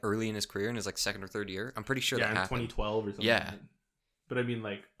at like early in his career in his like second or third year? I'm pretty sure yeah, that in happened. 2012 or something. Yeah. like that. But I mean,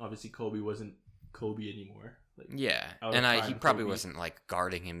 like obviously Kobe wasn't Kobe anymore. Like Yeah, Out of and prime he probably Kobe. wasn't like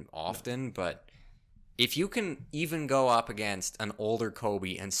guarding him often, but if you can even go up against an older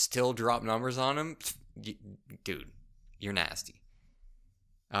Kobe and still drop numbers on him, dude, you're nasty.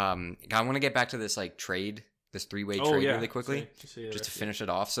 I want to get back to this like trade, this three-way trade really quickly, just to finish it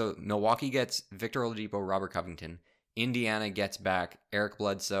off. So Milwaukee gets Victor Oladipo, Robert Covington. Indiana gets back Eric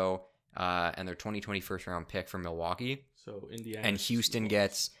Bledsoe and their 2020 first-round pick from Milwaukee. So Indiana And Houston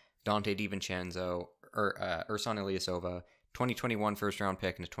gets Dante DiVincenzo, Ersan Ilyasova, 2021 first-round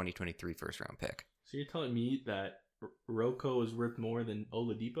pick, and a 2023 first-round pick. So you're telling me that Rocco is worth more than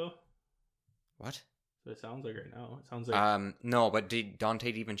Oladipo? What? So it sounds like right now. It sounds like No, but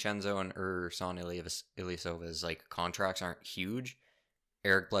Dante DiVincenzo and Ersan Ilyasova's like contracts aren't huge.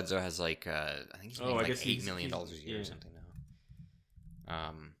 Eric Bledsoe has like I think he's making like $8 million a year or something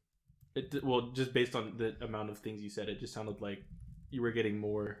now. well, just based on the amount of things you said, it just sounded like you were getting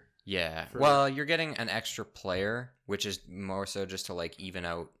more. Yeah. For- Well, you're getting an extra player, which is more so just to like even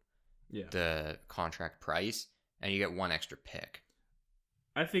out Yeah. the contract price, and you get one extra pick.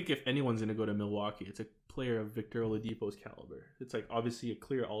 I think if anyone's going to go to Milwaukee, it's a player of Victor Oladipo's caliber. It's like obviously a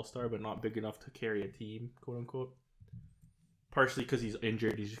clear all-star, but not big enough to carry a team, quote unquote. Partially because he's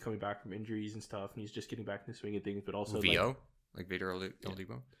injured. He's just coming back from injuries and stuff, and he's just getting back in the swing of things, but also VO? Like Victor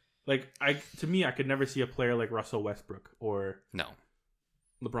Oladipo? to me, I could never see a player like Russell Westbrook or No.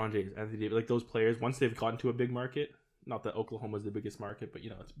 LeBron James, Anthony Davis, like those players, once they've gotten to a big market, not that Oklahoma's the biggest market, but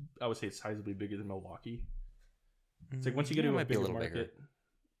I would say it's sizably bigger than Milwaukee. It's like once you get Yeah, it to a might be bigger little market,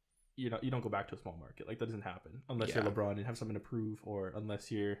 you don't go back to a small market. Like that doesn't happen unless Yeah. you're LeBron and have something to prove, or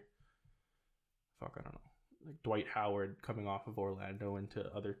unless you're I don't know, like Dwight Howard coming off of Orlando into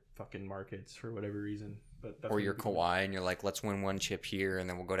other fucking markets for whatever reason. But that's Or what you're people- Kawhi and you're like, let's win one chip here, and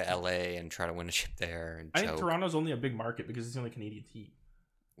then we'll go to LA and try to win a chip there. And I think choke. Toronto's only a big market because it's the only Canadian team.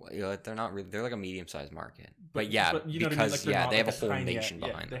 Well, you know, they're not really. They're like a medium-sized market, but yeah, you know what I mean? because Like, they're yeah, not they have like a whole tiny- nation yeah,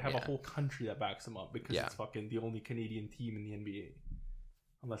 behind They them. have yeah. a whole country that backs them up because Yeah. it's fucking the only Canadian team in the NBA,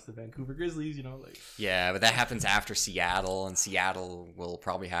 unless the Vancouver Grizzlies. Like Yeah, but that happens after Seattle, and Seattle will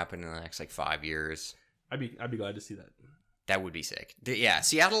probably happen in the next like 5 years. I'd be glad to see that. That would be sick. Yeah,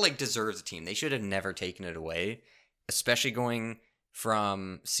 Seattle like deserves a team. They should have never taken it away, especially going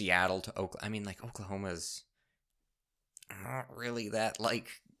from Seattle to Oklahoma. I mean, like Oklahoma's not really that like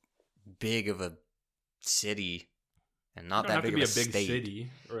big of a city, and not It that don't have big to be of a a big state. city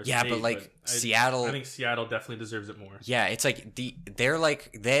or a Yeah, state, but like I Seattle, think Seattle definitely deserves it more. yeah, it's like they're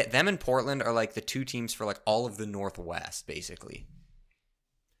like them and Portland are like the two teams for like all of the Northwest, basically.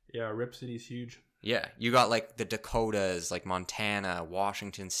 Yeah, Rip City's huge. Yeah, you got like the Dakotas, like Montana,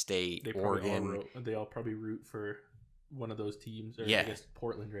 Washington State, They probably Oregon. they all probably root for one of those teams. Or Yeah. I guess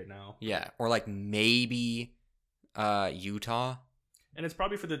Portland right now. Yeah, or like maybe Utah. And it's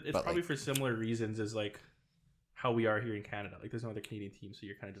probably But, probably like- for similar reasons as like how we are here in Canada. Like there's no other Canadian team, so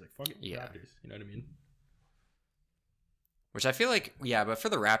you're kind of just like fuck it, Yeah. Raptors. You know what I mean? Which I feel like, yeah, but for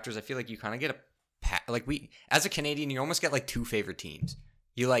the Raptors, I feel like you kind of get like we as a Canadian, you almost get like two favorite teams.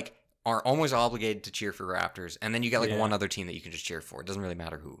 You like are almost obligated to cheer for Raptors, and then you get like Yeah. one other team that you can just cheer for. It doesn't really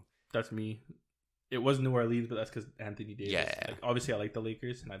matter who. That's me. It was New Orleans, but that's because Anthony Davis. Yeah. Like, obviously, I like the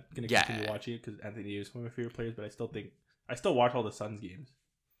Lakers, and I'm gonna Yeah. continue watching it because Anthony Davis is one of my favorite players. But I still watch all the Suns games,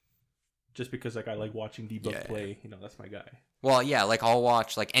 just because like I like watching D-Book Yeah. play. You know, that's my guy. Well, yeah, like I'll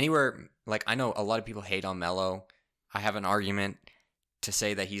watch like anywhere. Like I know a lot of people hate on Melo. I have an argument to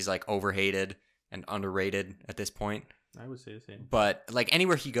say that he's like overhated and underrated at this point. I would say the same. But like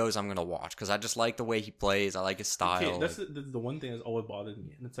anywhere he goes, I'm gonna watch because I just like the way he plays. I like his style. Okay, that's the one thing that's always bothered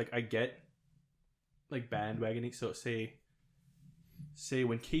me, and it's like I get like bandwagoning. So say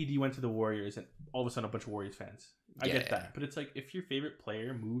when KD went to the Warriors, and all of a sudden a bunch of Warriors fans. I Yeah, get yeah. that, but it's like if your favorite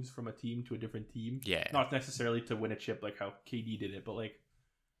player moves from a team to a different team, Yeah. not necessarily to win a chip like how KD did it, but like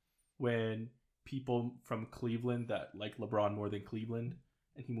when people from Cleveland that like LeBron more than Cleveland,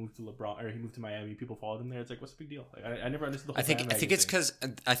 and he moved to Miami, people followed him there. It's like, what's the big deal? Like, I never understood the whole. I think bandwagon it's thing.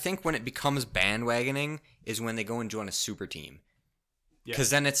 because I think when it becomes bandwagoning is when they go and join a super team. Yeah. Because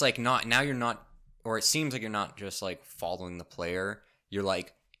then it's like now you're not, or it seems like you're not just like following the player. You're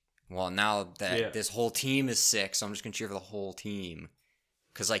like, well, now that this whole team is sick, so I'm just gonna cheer for the whole team.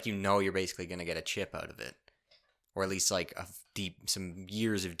 Because like you're basically gonna get a chip out of it, or at least like some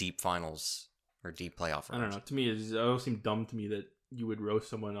years of deep finals or deep playoff runs. I don't know. To me, it always seemed dumb to me that you would roast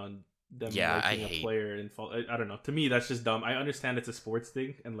someone on them Yeah, liking I a hate- player and fall. I don't know. To me, that's just dumb. I understand it's a sports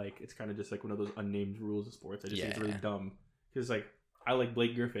thing, and like it's kind of just like one of those unnamed rules of sports. I just think it's really Yeah. dumb because like I like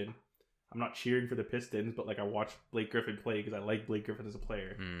Blake Griffin. I'm not cheering for the Pistons, but like I watch Blake Griffin play because I like Blake Griffin as a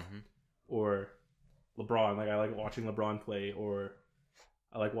player. Mm-hmm. Or LeBron, like I like watching LeBron play, or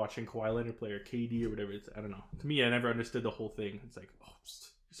I like watching Kawhi Leonard play, or KD or whatever. It's I don't know. To me, I never understood the whole thing. It's like, oh,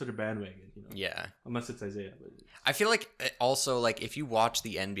 you're such a bandwagon, you know. Yeah. Unless it's Isaiah. But I feel like also like if you watch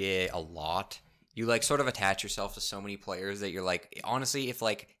the NBA a lot, you like sort of attach yourself to so many players that you're like, honestly, if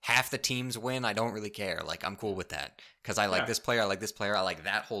like half the teams win, I don't really care. Like I'm cool with that because I like Yeah. this player, I like this player, I like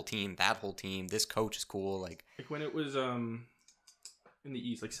that whole team. This coach is cool. Like when it was in the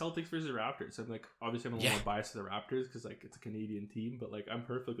East, like Celtics versus Raptors, I'm like obviously I'm a little Yeah. more biased to the Raptors because like it's a Canadian team, but like I'm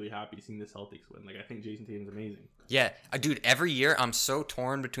perfectly happy seeing the Celtics win. Like I think Jason Tatum's amazing. yeah, dude. Every year I'm so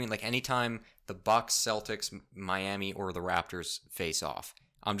torn between like anytime the Bucks, Celtics, Miami, or the Raptors face off.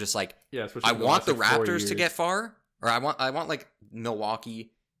 I'm just like, Yeah, especially I in the want last, the like, 4 Raptors to years. get far, or I want like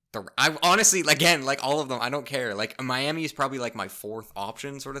Milwaukee. I honestly, again, like all of them, I don't care. Like Miami is probably like my fourth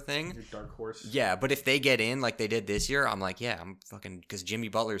option, sort of thing. Your dark horse. Yeah, but if they get in like they did this year, I'm like, yeah, I'm fucking because Jimmy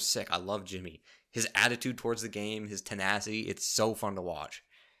Butler's sick. I love Jimmy. His attitude towards the game, his tenacity, it's so fun to watch.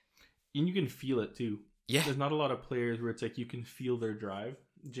 And you can feel it too. Yeah, There's not a lot of players where it's like you can feel their drive.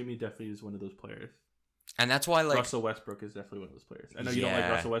 Jimmy definitely is one of those players. and that's why like Russell Westbrook is definitely one of those players. I know you don't like Yeah.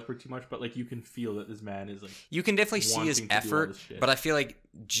 Russell Westbrook too much, but like you can feel that this man is like you can definitely see his wanting to do all effort, this shit. but I feel like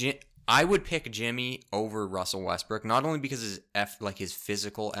I would pick Jimmy over Russell Westbrook, not only because his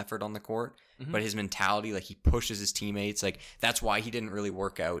physical effort on the court, Mhm. but his mentality. Like he pushes his teammates. Like that's why he didn't really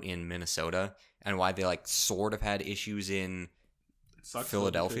work out in Minnesota, and why they like sort of had issues in. it sucks though,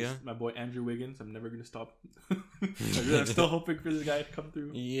 Philadelphia? because my boy Andrew Wiggins, I'm never gonna stop. I'm still hoping for this guy to come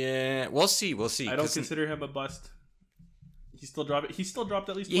through. Yeah, we'll see. We'll see. I don't 'cause consider him a bust. He still dropped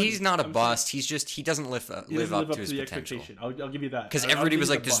at least. he's 20. not a I'm bust. He's just he doesn't live saying live he doesn't up to his the potential. expectation. I'll give you that. Because I'll everybody give was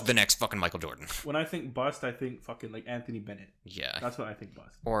you like, "This is bust. the next fucking Michael Jordan." When I think bust, I think fucking like Anthony Bennett. Yeah. That's what I think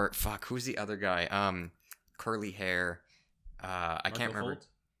bust. Or fuck, who's the other guy? Curly hair. I can't Markelle remember. Fultz?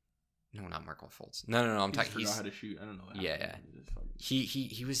 No, not Marco Fultz. No. I'm He just talking. forgot He's how to shoot. I don't know. Yeah, yeah. He just fucking-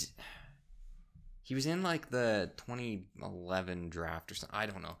 he was in like the 2011 draft or something. I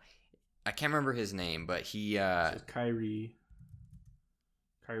don't know. I can't remember his name, but he So it's Kyrie.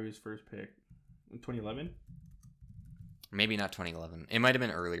 Kyrie's first pick in 2011. maybe not 2011. It might have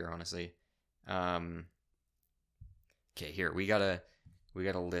been earlier, honestly. Okay, here we got a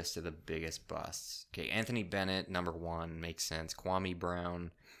list of the biggest busts. Okay, Anthony Bennett, number 1, makes sense. Kwame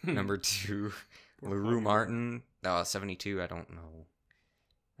Brown, number 2. LaRue Martin, 72. I don't know.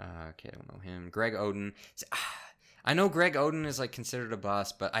 Okay, I don't know him. Greg Oden. I know Greg Oden is like considered a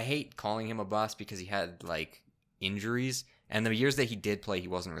bust, but I hate calling him a bust because he had like injuries, and the years that he did play, he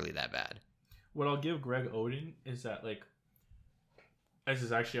wasn't really that bad. What I'll give Greg Oden is that, like, this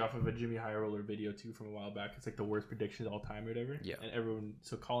is actually off of a Jimmy High Roller video too from a while back. It's like the worst predictions of all time or whatever. Yeah. And everyone,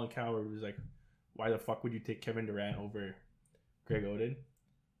 so Colin Cowherd was like, why the fuck would you take Kevin Durant over Greg Oden?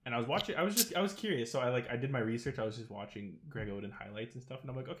 And I was watching, I was curious. So I did my research. I was just watching Greg Oden highlights and stuff. And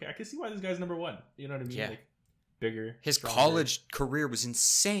I'm like, okay, I can see why this guy's number one. You know what I mean? Yeah. Like, bigger. His stronger. college career was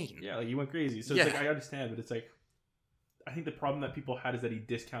insane. Yeah, like he went crazy. So Yeah. it's like, I understand, but it's like, I think the problem that people had is that he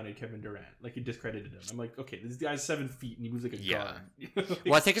discounted Kevin Durant. Like, he discredited him. I'm like, okay, this guy's 7 feet and he moves like a guard. Like,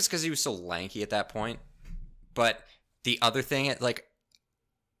 Well, I think it's because he was so lanky at that point. But the other thing, like,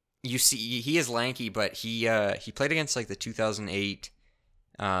 you see, he is lanky, but he played against like the 2008,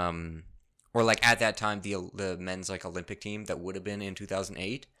 or like at that time the men's like Olympic team that would have been in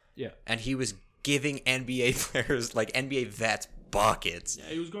 2008. Yeah, and he was giving NBA players, like NBA vets, buckets. Yeah,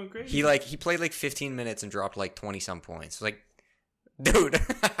 he was going crazy. He played like 15 minutes and dropped like 20 some points. Like, dude,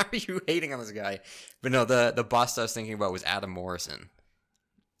 how are you hating on this guy? But no, the bust I was thinking about was Adam Morrison.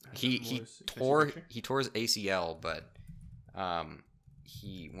 He tore his ACL, but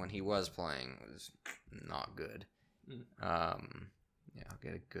when he was playing it was not good. Yeah, I'll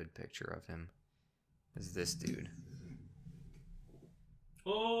get a good picture of him. Is this dude?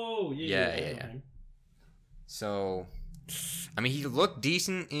 Oh yeah. So, I mean, he looked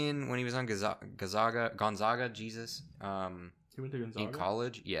decent when he was on Gonzaga. Jesus. He went to Gonzaga in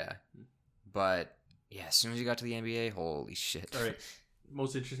college, yeah. But yeah, as soon as he got to the NBA, holy shit! All right,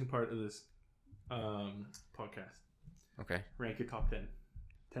 most interesting part of this podcast. Okay, rank your top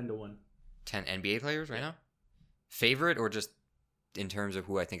 10 to 1. 10 NBA players right now. Favorite or just in terms of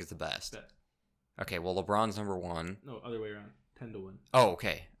who I think is the best? Bet. Okay, well, LeBron's number 1. No, other way around. 10 to 1. Oh,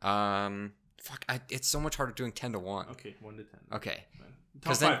 okay. It's so much harder doing 10 to 1. Okay, 1 to 10. Okay.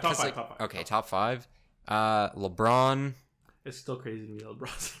 Top five. Okay, top 5. LeBron. It's still crazy to me that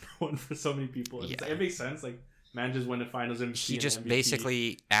LeBron's number 1 for so many people. Yeah. It makes sense. Like, man just won the finals MVP. He just MVP,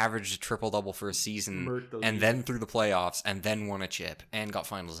 basically averaged a triple-double for a season and then through the playoffs and then won a chip and got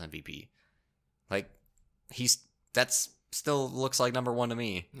finals MVP. Like, that's still looks like number 1 to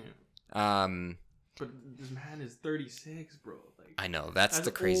me. Yeah. But this man is 36, bro. Like, I know, that's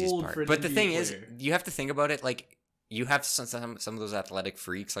the craziest part. But the thing is, you have to think about it, like, you have some of those athletic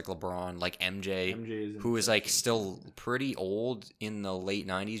freaks like LeBron, like MJ who is like still pretty old in the late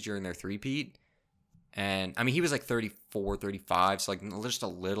 90s during their three-peat. And I mean, he was like 34, 35, so like just a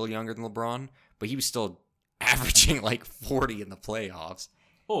little younger than LeBron, but he was still averaging like 40 in the playoffs.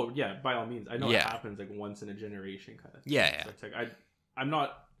 Oh yeah, by all means. I know it happens like once in a generation kind of thing. Yeah. So it's like I'm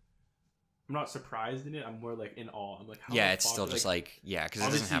not surprised in it. I'm more like in awe. I'm like, how it's still just like because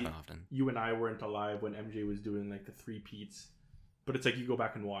it doesn't happen often. You and I weren't alive when MJ was doing like the three-peats, but it's like you go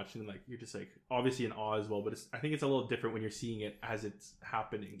back and watch and like you're just like obviously in awe as well. But I think it's a little different when you're seeing it as it's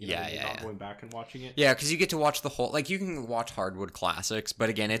happening. Not going back and watching it. Yeah, because you get to watch the whole. Like you can watch hardwood classics, but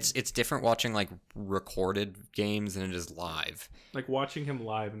again, it's different watching like recorded games than it is live. Like watching him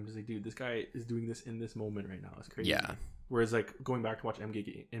live, I'm just like, dude, this guy is doing this in this moment right now. It's crazy. Yeah. Whereas like going back to watch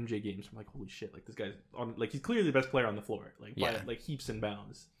MJ games, I'm like, holy shit! Like this guy's on, like he's clearly the best player on the floor, like by like heaps and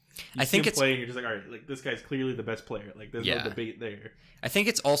bounds. I think it's playing. You're just like, all right, like this guy's clearly the best player. Like there's no debate there. I think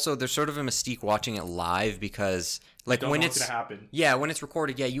it's also there's sort of a mystique watching it live because like when it's gonna happen. Yeah, when it's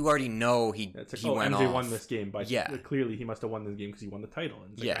recorded, you already know he went MJ off. won this game, but clearly he must have won this game because he won the title.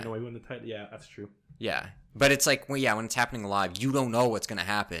 And it's like, I know he won the title. Yeah, that's true. Yeah, but it's like when it's happening live, you don't know what's gonna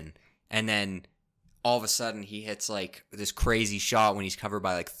happen, and then all of a sudden he hits like this crazy shot when he's covered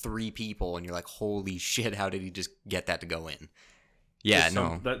by like 3 people, and you're like, holy shit, how did he just get that to go in? Yeah,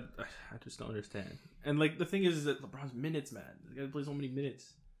 that I just don't understand. And like the thing is that LeBron's minutes, man. The guy plays so many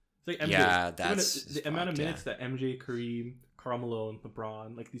minutes. It's like MJ. That's the amount of minutes that MJ, Kareem, Karl Malone,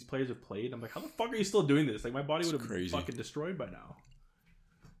 LeBron, like these players have played. I'm like, how the fuck are you still doing this? Like my body would have been fucking destroyed by now.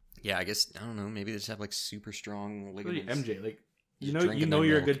 Yeah, I guess I don't know. Maybe they just have like super strong ligaments. MJ, like you know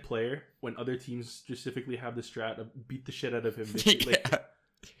you're a good player when other teams specifically have the strat of beat the shit out of him, like,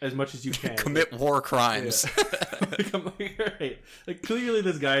 as much as you can. Commit war crimes. Like, I'm like, all right. Like clearly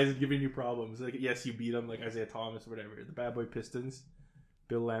this guy is giving you problems. Like yes, you beat him, like Isaiah Thomas or whatever, the Bad Boy Pistons,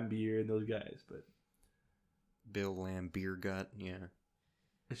 Bill Laimbeer and those guys, but Bill Laimbeer gut, yeah.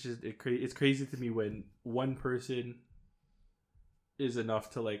 It's just it's crazy to me when one person is enough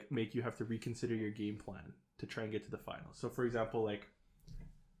to like make you have to reconsider your game plan to try and get to the finals. So for example, like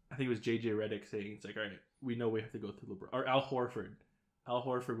I think it was JJ Redick saying it's like, all right, we know we have to go through LeBron or Al Horford Al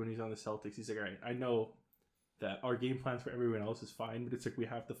Horford, when he's on the Celtics, he's like, all right, I know that our game plans for everyone else is fine, but it's like we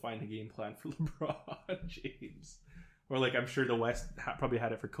have to find a game plan for LeBron James. Or like I'm sure the West probably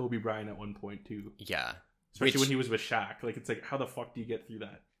had it for Kobe Bryant at one point too. Yeah. Especially when he was with Shaq. Like it's like, how the fuck do you get through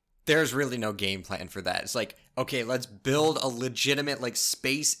that? There's really no game plan for that. It's like, okay, let's build a legitimate like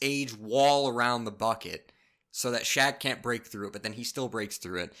space age wall around the bucket so that Shaq can't break through it, but then he still breaks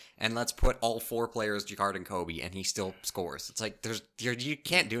through it. And let's put all 4 players, Jacquard and Kobe, and he still scores. It's like you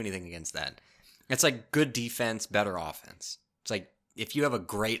can't do anything against that. It's like good defense, better offense. It's like if you have a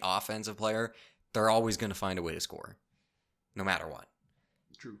great offensive player, they're always going to find a way to score, no matter what.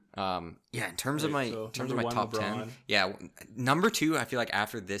 True. Yeah, in terms of my top LeBron. 10, yeah, number 2, I feel like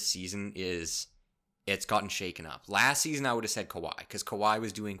after this season it's gotten shaken up. Last season I would have said Kawhi because Kawhi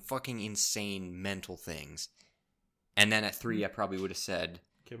was doing fucking insane mental things, and then at 3 I probably would have said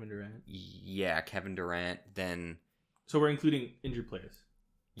Kevin Durant. Yeah, Kevin Durant. Then so we're including injured players.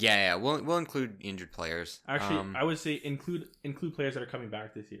 Yeah, we'll include injured players. Actually, I would say include players that are coming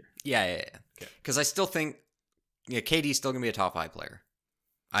back this year. Yeah. Because I still think KD's still gonna be a top 5 player.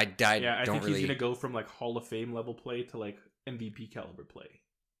 I think he's gonna go from like Hall of Fame level play to like MVP caliber play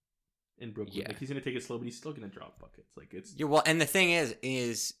in Brooklyn. Yeah. Like he's gonna take it slow, but he's still gonna drop buckets. Like it's well, and the thing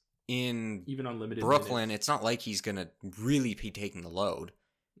is in even on limited Brooklyn, minutes. it's not like he's gonna really be taking the load.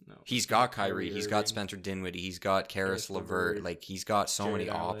 No, He's got Kyrie, he's got Spencer Dinwiddie, he's got Karis LeVert. Like he's got so Jared many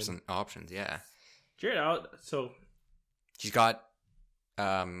Allen. options. Yeah, Jared Allen. So he's got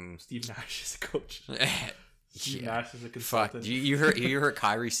Steve Nash is a coach. Steve yeah. Nash is a consultant. Fuck, you heard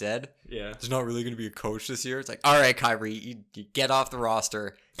Kyrie said? Yeah. There's not really going to be a coach this year. It's like, all right, Kyrie, you get off the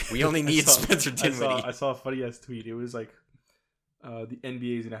roster. We only need Spencer Dinwiddie. I saw a funny ass tweet. It was like, the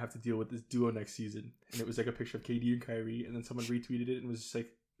NBA is going to have to deal with this duo next season. And it was like a picture of KD and Kyrie. And then someone retweeted it and was just like,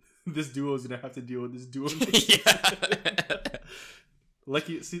 this duo is going to have to deal with this duo next season. Like,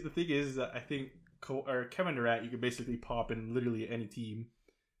 see, the thing is that I think Kevin Durant, you can basically pop in literally any team.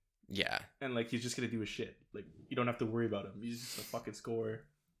 Yeah. And, like, he's just going to do his shit. Like, you don't have to worry about him. He's just a fucking scorer.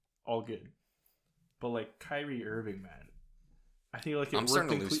 All good. But, like, Kyrie Irving, man. I think, like, I'm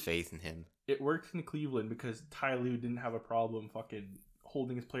starting to lose faith in him. It worked in Cleveland because Ty Lue didn't have a problem fucking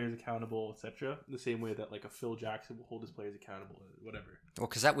holding his players accountable, etc. The same way that, like, a Phil Jackson will hold his players accountable, whatever. Well,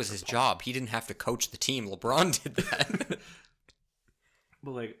 because that was his job. He didn't have to coach the team. LeBron did that.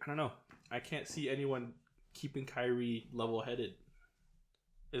 But, like, I don't know. I can't see anyone keeping Kyrie level-headed.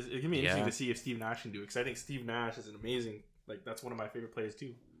 It's going to be interesting to see if Steve Nash can do it. Because I think Steve Nash is an amazing... Like, that's one of my favorite players,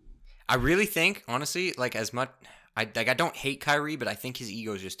 too. I really think, honestly, like, as much... I don't hate Kyrie, but I think his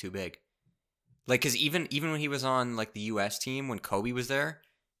ego is just too big. Like, because even when he was on, like, the U.S. team, when Kobe was there,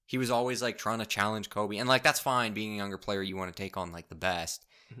 he was always, like, trying to challenge Kobe. And, like, that's fine. Being a younger player, you want to take on, like, the best.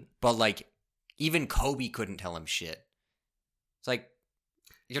 But, like, even Kobe couldn't tell him shit. It's like...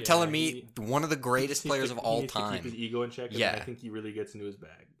 You're telling me one of the greatest players of all time. To keep his ego in check. And I think he really gets into his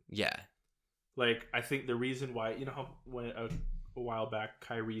bag. Yeah. Like, I think the reason why, you know how when a while back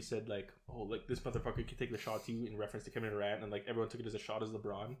Kyrie said like, oh, like this motherfucker can take the shot too in reference to Kevin Durant, and like everyone took it as a shot as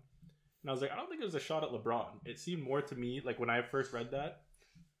LeBron. And I was like, I don't think it was a shot at LeBron. It seemed more to me like when I first read that,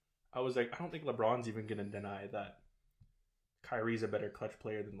 I was like, I don't think LeBron's even gonna deny that Kyrie's a better clutch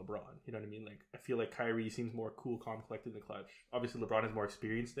player than LeBron. You know what I mean? Like, I feel like Kyrie seems more cool, calm, collected in the clutch. Obviously, LeBron has more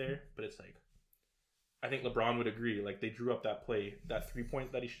experience there, but it's like, I think LeBron would agree. Like, they drew up that play, that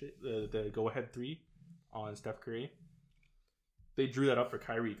 3-point that the go-ahead 3 on Steph Curry. They drew that up for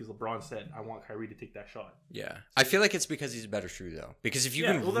Kyrie because LeBron said, I want Kyrie to take that shot. Yeah. I feel like it's because he's a better shooter, though. Because if you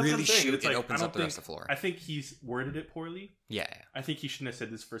can really shoot, it opens up the rest of the floor. I think he's worded it poorly. Yeah. I think he shouldn't have said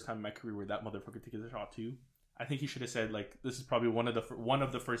this is the first time in my career where that motherfucker took the shot too. I think he should have said, like, this is probably one of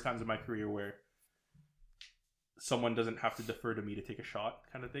the first times in my career where someone doesn't have to defer to me to take a shot,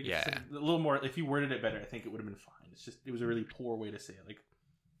 kind of thing. Yeah. A little more. If he worded it better, I think it would have been fine. It was a really poor way to say it, like,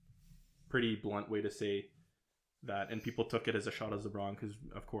 pretty blunt way to say that, and people took it as a shot as LeBron because,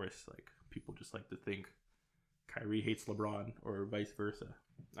 of course, like, people just like to think Kyrie hates LeBron or vice versa.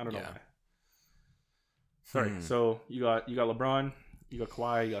 I don't know why. Sorry. So you got LeBron, you got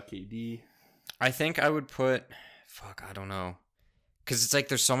Kawhi, you got KD. I think I would put... Fuck, I don't know. Because it's like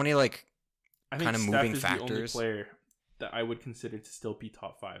there's so many, like, kind of moving factors. I think Steph is the only player that I would consider to still be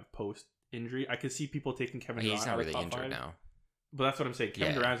top 5 post-injury. I could see people taking Kevin Durant. He's not really top injured 5, now. But that's what I'm saying.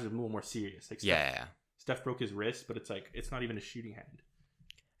 Kevin Durant is a little more serious. Like Steph broke his wrist, but it's like, it's not even a shooting hand.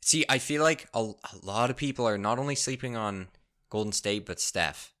 See, I feel like a lot of people are not only sleeping on Golden State, but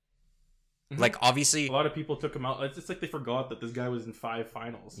Steph. Like, obviously... A lot of people took him out. It's like they forgot that this guy was in 5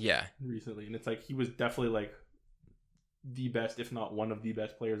 finals recently. And it's like, he was definitely, like, the best, if not one of the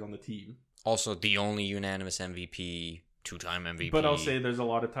best players on the team. Also, the only unanimous MVP two-time MVP. But I'll say there's a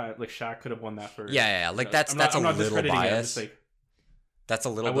lot of time like Shaq could have won that for. Yeah. Like that's I'm a not little discrediting it, I'm bias. just like, That's a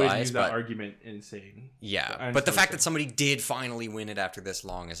I little wouldn't bias, use that but argument in saying. yeah. I'm But the still fact saying. that somebody did finally win it after this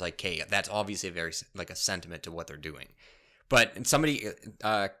long is like, okay, that's obviously a very like a sentiment to what they're doing. But somebody,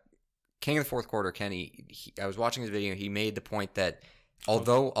 King of the Fourth Quarter, Kenny, I was watching his video. He made the point that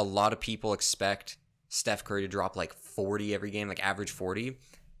although a lot of people expect Steph Curry to drop like 40 every game, like average 40,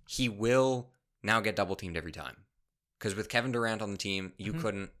 he will now get double teamed every time. Because with Kevin Durant on the team, you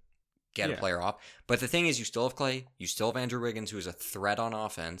couldn't get a player off. But the thing is, you still have Clay, you still have Andrew Wiggins, who is a threat on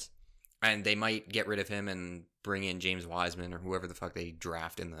offense, and they might get rid of him and bring in James Wiseman or whoever the fuck they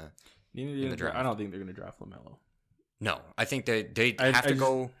draft in the draft. I don't think they're going to draft LaMelo. No, I think they have to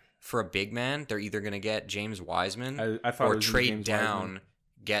go for a big man. They're either going to get James Wiseman I thought or it was trade James down, Wiseman.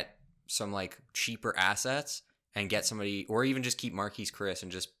 get some like cheaper assets, and get somebody, or even just keep Marquise Chris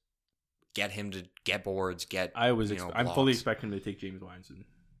and just get him to get boards. I'm fully blocks. expecting them to take James Wiseman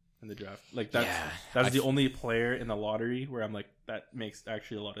in the draft. Like that's Yeah, that's the only player in the lottery where I'm like that makes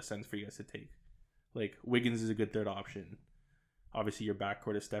actually a lot of sense for you guys to take. Like Wiggins is a good third option. Obviously, your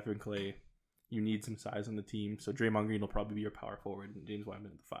backcourt is Steph and Clay. You need some size on the team, so Draymond Green will probably be your power forward, and James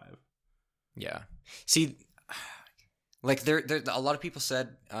Wiseman at the 5. Yeah. See, like there a lot of people said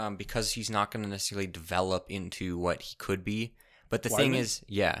because he's not going to necessarily develop into what he could be. But the thing Wiseman? is,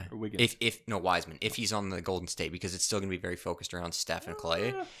 yeah, Or Wiggins? if Wiseman, if he's on the Golden State, because it's still going to be very focused around Steph and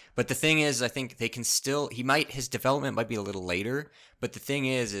Clay. Ah. But the thing is, I think they can still. His development might be a little later. But the thing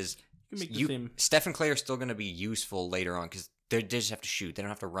is You can make the same. Steph and Clay are still going to be useful later on because they just have to shoot. They don't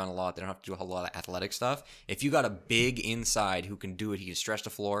have to run a lot. They don't have to do a whole lot of athletic stuff. If you got a big inside who can do it, he can stretch the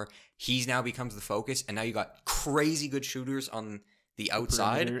floor. He's now becomes the focus, and now you got crazy good shooters on the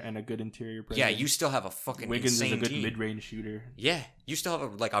outside. Perimeter and a good interior. Yeah, Perimeter. you still have a fucking Wiggins is insane a good team. mid-range shooter. Yeah, you still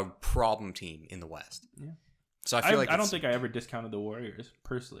have a problem team in the West. Yeah. So I feel like I don't think I ever discounted the Warriors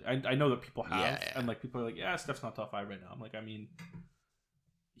personally. I know that people have, Yeah. and like people are like, yeah, Steph's not top 5 right now. I'm like, I mean,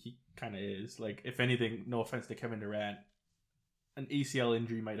 he kind of is. Like, if anything, no offense to Kevin Durant, an ACL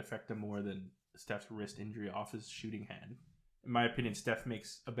injury might affect him more than Steph's wrist injury off his shooting hand. In my opinion, Steph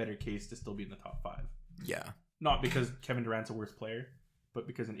makes a better case to still be in the top 5. Yeah. Not because Kevin Durant's a worse player, but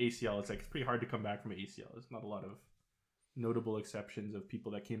because an ACL, it's like it's pretty hard to come back from an ACL. There's not a lot of notable exceptions of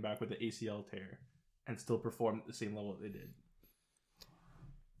people that came back with an ACL tear and still performed at the same level that they did.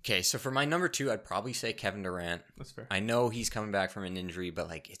 Okay, so for my number 2, I'd probably say Kevin Durant. That's fair. I know he's coming back from an injury, but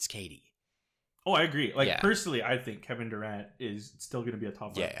like it's KD. Oh, I agree. Like, Yeah. personally, I think Kevin Durant is still going to be a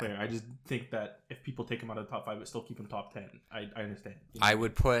top 5 Yeah. player. I just think that if people take him out of the top 5 but still keep him top 10, I understand. You know? I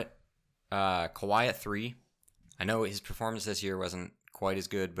would put Kawhi at 3. I know his performance this year wasn't quite as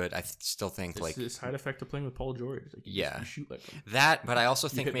good, but I still think It's like a side effect of playing with Paul George. Like, you shoot like him. that. But I also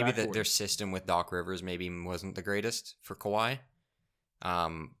You think hit maybe that backboard. their system with Doc Rivers maybe wasn't the greatest for Kawhi.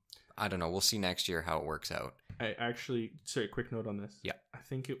 I don't know. We'll see next year how it works out. I actually, sorry, quick note on this. Yeah. I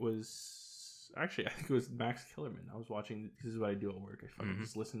think it was Max Kellerman. I was watching, this is what I do at work. I fucking Mhm.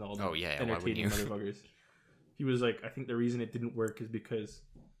 just listen to all the Oh, yeah, why wouldn't entertaining you? motherfuckers. He was like, I think the reason it didn't work is because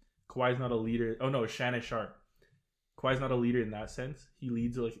Kawhi's not a leader. Oh no, Shannon Sharp. Kawhi's not a leader in that sense. He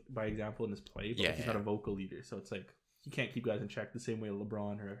leads like by example in his play, but he's not a vocal leader. So it's like he can't keep guys in check the same way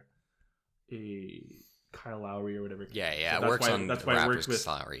LeBron or a Kyle Lowry or whatever. Yeah, So it that's works why- on that's why it works Raptors' with-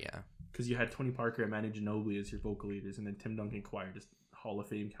 salary. Yeah, Because you had Tony Parker and Manu Ginobili as your vocal leaders, and then Tim Duncan and Kawhi are just Hall of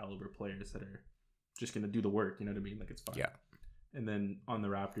Fame caliber players that are just going to do the work. You know what I mean? Like, it's fine. Yeah. And then on the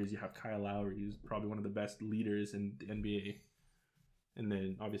Raptors, you have Kyle Lowry, who's probably one of the best leaders in the NBA. And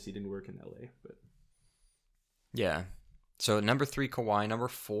then obviously it didn't work in LA, but yeah. So number 3, Kawhi. Number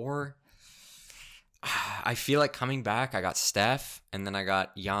 4, I feel like coming back, I got Steph, and then I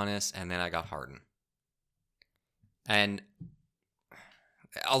got Giannis, and then I got Harden. And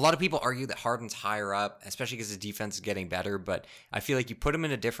a lot of people argue that Harden's higher up, especially because his defense is getting better. But I feel like you put him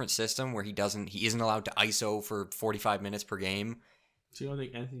in a different system where he isn't allowed to ISO for 45 minutes per game. so you don't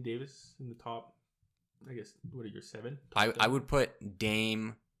think Anthony Davis in the top, I guess, what are your 7? I would put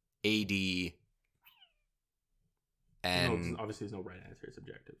Dame, AD, and Obviously there's no right answer, it's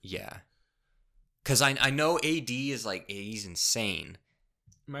objective. yeah. Because I know AD is like, he's insane.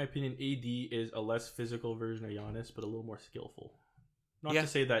 In my opinion, AD is a less physical version of Giannis, but a little more skillful. Not Yeah. to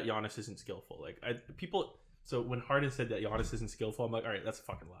say that Giannis isn't skillful. Like so when Harden said that Giannis isn't skillful, I'm like, all right, that's a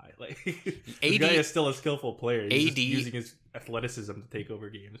fucking lie. Like, the guy is still a skillful player. He's just AD using his athleticism to take over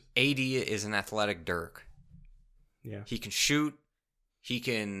games. AD is an athletic Dirk. Yeah, He can shoot. He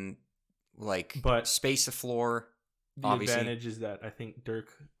can But- space the floor. the Obviously. advantage is that I think Dirk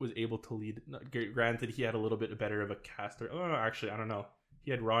was able to lead. Granted, he had a little bit better of a caster. Oh, no, actually, I don't know.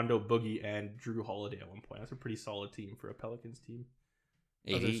 He had Rondo, Boogie, and Drew Holiday at one point. That's a pretty solid team for a Pelicans team.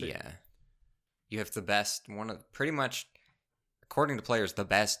 AD, yeah. You have the best, pretty much, according to players, the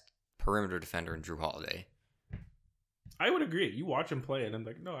best perimeter defender in Drew Holiday. I would agree. You watch him play, and I'm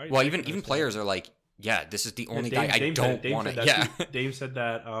like, no. Even players are like, yeah, this is the only guy I don't want to. Yeah, Dame said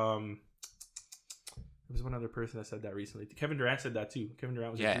that. There was one other person that said that recently. Kevin Durant said that too. Kevin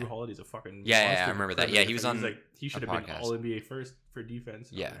Durant was like, Drew Holiday's a fucking monster. I remember that. Yeah, he was on. Like, he should have been All NBA first for defense.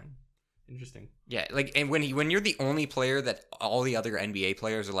 Yeah, interesting. Yeah, like, and when you're the only player that all the other NBA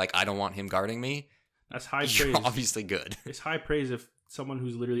players are like, I don't want him guarding me. That's high praise. You're obviously good. It's high praise if someone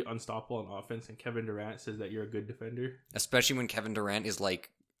who's literally unstoppable on offense and Kevin Durant says that you're a good defender. Especially when Kevin Durant is like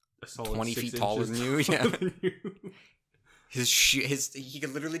 20 feet taller than you. Yeah. He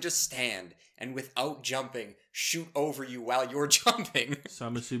could literally just stand and without jumping shoot over you while you're jumping. So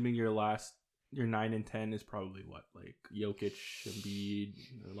I'm assuming your 9 and 10 is probably what, like Jokic, Embiid,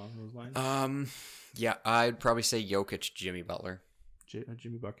 along those lines. Yeah, I'd probably say Jokic, Jimmy Butler.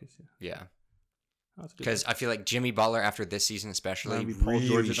 Jimmy Buckets, yeah. Because I feel like Jimmy Butler after this season especially Paul really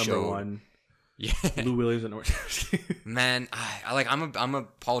George at showed. number 1. Yeah, Lou Williams at number 2. Man, I'm a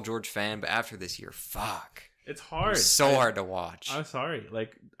Paul George fan, but after this year, fuck. It's hard. It's so hard to watch. I'm sorry.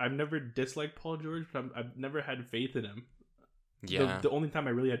 Like, I've never disliked Paul George, but I've never had faith in him. Yeah. The only time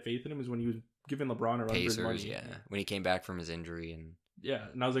I really had faith in him is when he was giving LeBron a run for his money. Yeah. When he came back from his injury and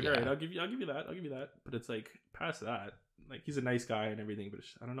I was like, all right, I'll give you that. But it's like past that, like he's a nice guy and everything, but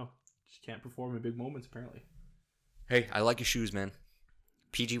I don't know, just can't perform in big moments apparently. Hey, I like your shoes, man.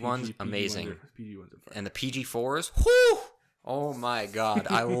 PG ones, amazing. PG ones are fine. And the PG 4s, whoo! Oh my god,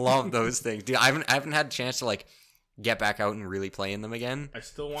 I love those things, dude. I haven't had a chance to like get back out and really play in them again. I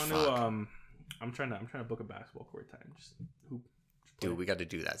still want to. I'm trying to book a basketball court time. Just hoop. Dude, we got to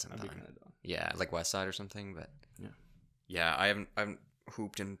do that sometime. Yeah, like West Side or something. But yeah, I haven't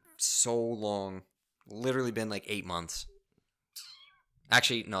hooped in so long. Literally been like 8 months.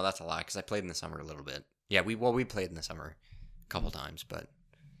 Actually, no, that's a lie because I played in the summer a little bit. Yeah, we played in the summer a couple times, but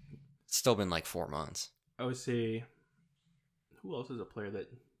it's still been like 4 months. I would say. Who else is a player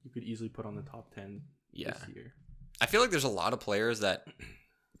that you could easily put on the top 10 this year? I feel like there's a lot of players that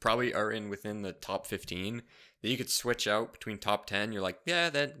probably are within the top 15 that you could switch out between top 10. You're like, yeah,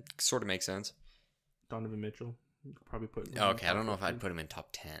 that sort of makes sense. Donovan Mitchell. You could probably put. Okay, I don't know if I'd put him in top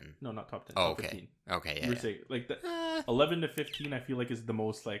 10. No, not top 10. Oh, top okay. 15. Okay, yeah. You're saying, like the 11 to 15, I feel like is the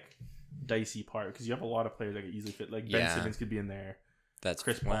most like dicey part because you have a lot of players that could easily fit. Like Ben Simmons could be in there. That's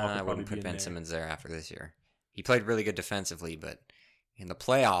Chris Paul. I wouldn't put Ben Simmons there after this year. He played really good defensively, but in the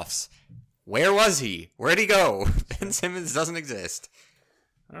playoffs, where was he? Where'd he go? Ben Simmons doesn't exist.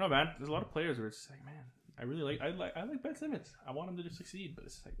 I don't know, man. There's a lot of players where it's like, man, I like Ben Simmons. I want him to just succeed, but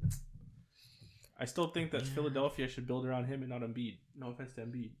it's like I still think that Philadelphia should build around him and not Embiid. No offense to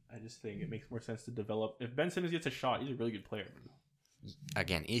Embiid. I just think it makes more sense to develop. If Ben Simmons gets a shot, he's a really good player.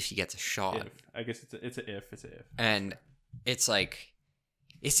 Again, if he gets a shot. I guess it's a if. And it's like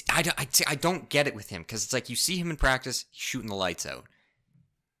I don't get it with him because it's like you see him in practice, he's shooting the lights out,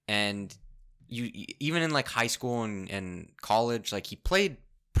 and you even in like high school and college, like he played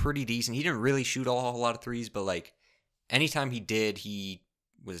pretty decent. He didn't really shoot a whole lot of threes, but like anytime he did, he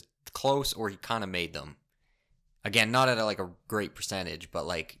was close or he kind of made them. Again, not at like a great percentage, but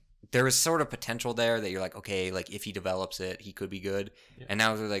like there was sort of potential there that you're like, okay, like if he develops it, he could be good. Yeah. And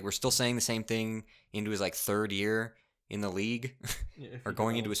now we're still saying the same thing into his like third year in the league, or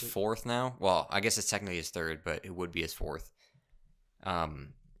going into his fourth now. Well, I guess it's technically his third, but it would be his fourth.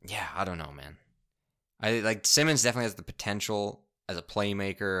 Yeah, I don't know, man. I like Simmons definitely has the potential as a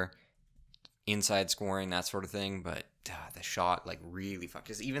playmaker, inside scoring, that sort of thing, but the shot like really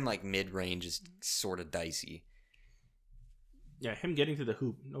because even like mid range is sort of dicey. Yeah, him getting to the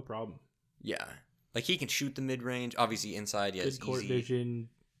hoop, no problem. Yeah, like he can shoot the mid range. Obviously inside, yeah, good court vision.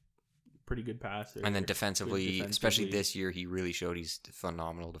 Pretty good passer. And then defensively, especially this year, he really showed he's a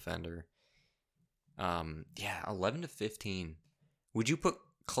phenomenal defender. 11 to 15. Would you put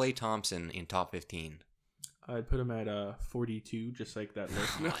Klay Thompson in top 15? I'd put him at 42, just like that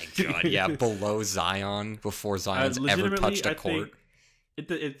list. Oh my god, yeah, below Zion, before Zion's ever touched a court.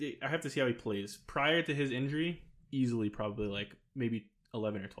 I have to see how he plays. Prior to his injury, easily probably like maybe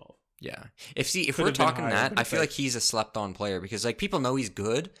 11 or 12. Yeah. If we're talking that, I feel like he's a slept-on player because like people know he's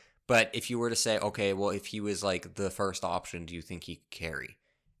good. But if you were to say, okay, well, if he was like the first option, do you think he could carry?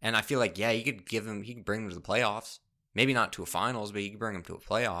 And I feel like, yeah, he could bring him to the playoffs. Maybe not to a finals, but he could bring him to a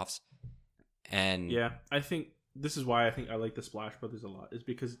playoffs. And yeah, I think this is why I think I like the Splash Brothers a lot. Is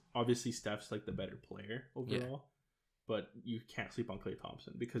because obviously Steph's like the better player overall, but you can't sleep on Klay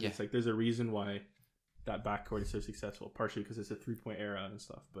Thompson because it's like there's a reason why that backcourt is so successful, partially because it's a 3-point era and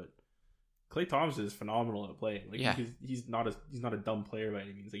stuff. But Klay Thompson is phenomenal at playing. Like he's not a dumb player by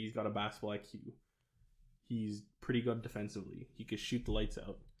any means. Like he's got a basketball IQ. He's pretty good defensively. He could shoot the lights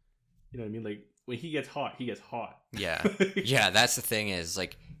out. You know what I mean? Like when he gets hot, he gets hot. Yeah, yeah. That's the thing is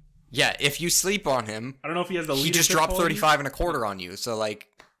like, yeah. If you sleep on him, I don't know if he has the. He just dropped 35 and a quarter on you. So like,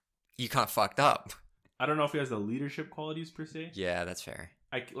 you kind of fucked up. I don't know if he has the leadership qualities per se. Yeah, that's fair.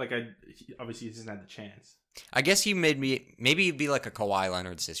 Obviously he doesn't have the chance. I guess he maybe it'd be like a Kawhi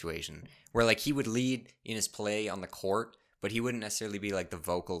Leonard situation where like he would lead in his play on the court, but he wouldn't necessarily be like the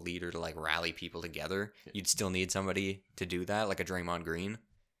vocal leader to like rally people together. You'd still need somebody to do that, like a Draymond Green.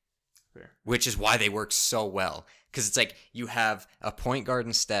 Fair. Which is why they work so well. Because it's like you have a point guard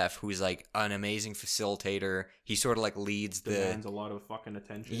in Steph who's like an amazing facilitator. He sort of like demands a lot of fucking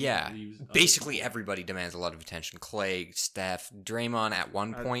attention. Yeah. Basically everybody demands a lot of attention. Clay, Steph, Draymond at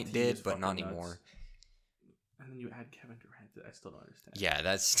one point did, but not anymore. Nuts. And then you add Kevin Durant. I still don't understand. Yeah,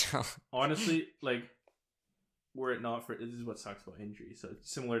 that's still... Honestly, like, were it not for... This is what sucks about injury. So it's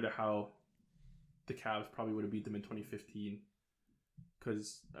similar to how the Cavs probably would have beat them in 2015.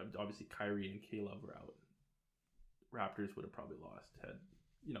 Because obviously Kyrie and Caleb were out. Raptors would have probably lost had,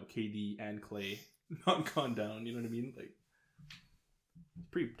 you know, KD and Clay not gone down. You know what I mean? Like, it's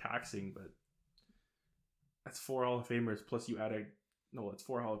pretty taxing, but that's 4 Hall of Famers. Plus you add it's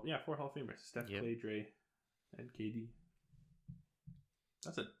 4 Hall of Famers. Steph, Clay, Dre, and KD.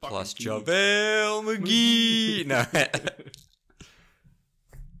 That's a fucking plus team. JaVale McGee. No.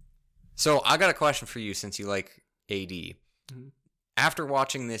 So I got a question for you since you like AD. Mm-hmm. After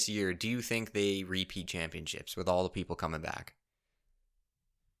watching this year, do you think they repeat championships with all the people coming back?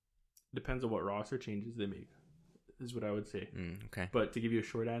 Depends on what roster changes they make, is what I would say. Okay. But to give you a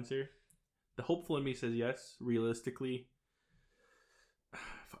short answer, the hopeful in me says yes. Realistically,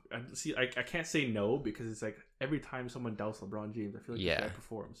 I can't say no because it's like every time someone doubts LeBron James, I feel like the guy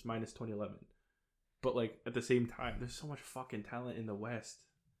performs, minus 2011. But like at the same time, there's so much fucking talent in the West.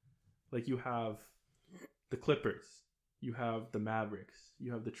 Like you have the Clippers. You have the Mavericks.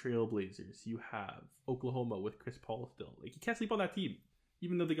 You have the Trailblazers. You have Oklahoma with Chris Paul still. Like, you can't sleep on that team.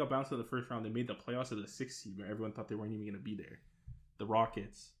 Even though they got bounced in the first round, they made the playoffs as a 6th seed where everyone thought they weren't even going to be there. The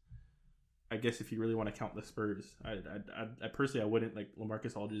Rockets. I guess if you really want to count the Spurs, I personally, I wouldn't. Like,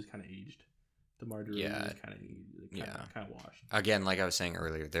 LaMarcus Aldridge is kind of aged. DeMar DeRozan is kind of washed. Again, like I was saying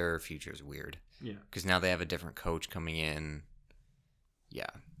earlier, their future is weird. Yeah. Because now they have a different coach coming in. Yeah.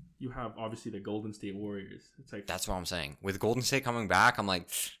 You have obviously the Golden State Warriors. It's like that's what I'm saying. With Golden State coming back, I'm like,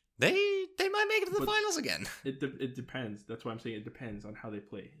 they might make it to the finals again. It depends. That's why I'm saying it depends on how they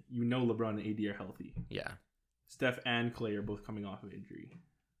play. You know, LeBron and AD are healthy. Yeah. Steph and Clay are both coming off of injury,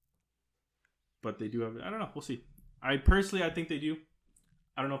 but they do have. I don't know. We'll see. I think they do.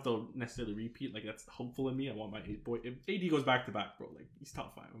 I don't know if they'll necessarily repeat. Like that's hopeful in me. I want my boy. If AD goes back to back, bro, like he's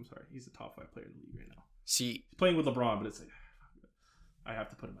top 5. I'm sorry, he's a top 5 player in the league right now. See, he's playing with LeBron, but it's like. I have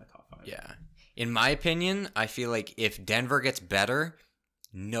to put in my top 5. Yeah. In my opinion, I feel like if Denver gets better,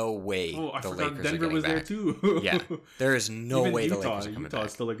 no way I the forgot Lakers Denver are getting was back. there too. Yeah. There is no way the Utah, Lakers are coming Utah's back.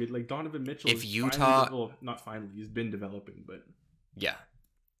 Still a good, like Donovan Mitchell. If Utah, well, not finally, he's been developing, but yeah.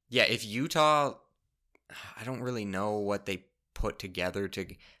 If Utah, I don't really know what they put together to.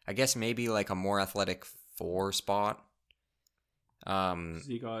 I guess maybe like a more athletic 4 spot. So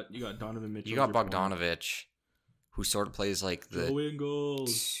you got Donovan Mitchell. You got Bogdanovich. Who sort of plays like the Joe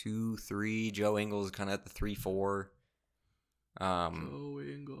Ingles. 2-3. Joe Ingles kind of at the 3-4. Joe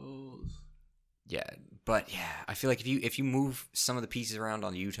Ingles. Yeah, but I feel like if you move some of the pieces around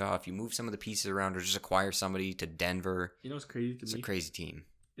on Utah, if you move some of the pieces around, or just acquire somebody to Denver, you know what's crazy to me? It's a crazy team.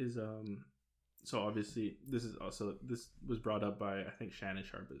 Is so obviously this was brought up by I think Shannon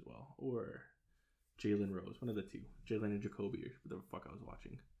Sharp as well, or Jalen Rose, one of the two, Jalen and Jacoby, or whatever the fuck I was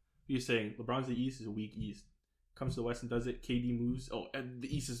watching. He's saying LeBron's the East is a weak East. Comes to the West and does it. KD moves. Oh, and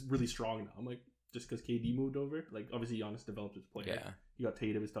the East is really strong now. I'm like, just because KD moved over, like obviously Giannis developed his play. Yeah, you got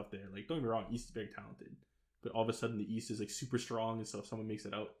Tatum and stuff there. Like, don't get me wrong, East is very talented, but all of a sudden the East is like super strong, and so if someone makes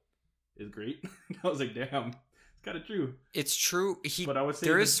it out, is great. I was like, damn, it's kind of true. It's true. But I would say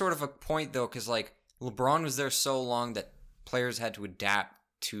there is sort of a point though, because like LeBron was there so long that players had to adapt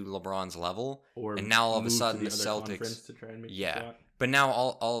to LeBron's level, and now all of a sudden the Celtics to try and make but now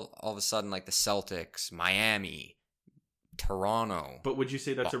all of a sudden like the Celtics, Miami, Toronto. But would you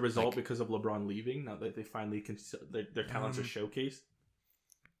say that's a result because of LeBron leaving? Now that they finally can, their talents are showcased.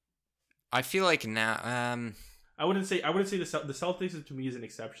 I feel like now. I wouldn't say the Celtics to me is an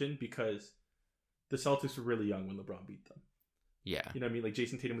exception because the Celtics were really young when LeBron beat them. Yeah, you know what I mean. Like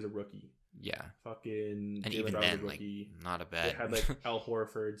Jason Tatum was a rookie. Yeah. Fucking And Jaylen even Brown was a then, like, rookie. not a They bad. had like Al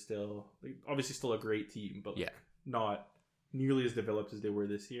Horford still. Like, obviously still a great team, but like, Yeah. not nearly as developed as they were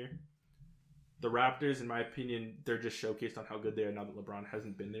this year. The Raptors, in my opinion, they're just showcased on how good they are now that LeBron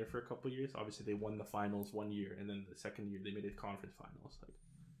hasn't been there for a couple of years. Obviously, they won the finals 1 year, and then the second year they made it conference finals, like,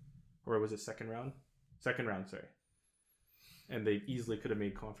 or was it second round? Second round, sorry. And they easily could have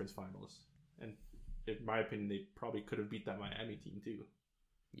made conference finals. And in my opinion, they probably could have beat that Miami team too.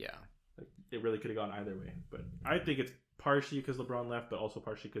 Yeah. Like, it really could have gone either way. But I think it's partially because LeBron left, but also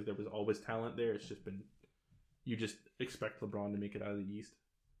partially because there was always talent there. It's just been, you just expect LeBron to make it out of the East.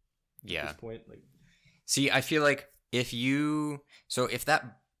 At Yeah. this point, like, See, I feel like if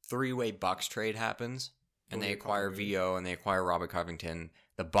that 3-way Bucks trade happens and Oh, they yeah, acquire Covington. VO and they acquire Robert Covington,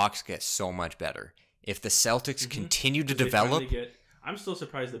 the Bucks get so much better. If the Celtics Mhm. continue to 'cause they develop, finally I'm still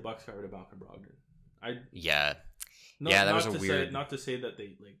surprised the Bucks got rid of Malcolm Brogdon. yeah, No, Yeah, that not was a to weird- Say, not to say that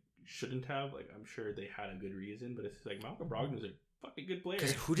they like shouldn't have. Like, I'm sure they had a good reason, but it's like Malcolm Brogdon's a fucking good player.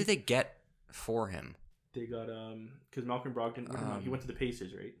 because who did they get for him? They got because Malcolm Brogdon he went to the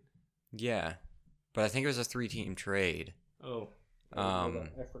Pacers, right? Yeah, but I think it was a 3-team trade. Oh,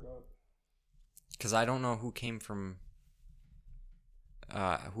 I forgot. Because I don't know who came from,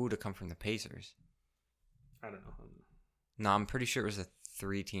 who would have come from the Pacers. I don't know. No, I'm pretty sure it was a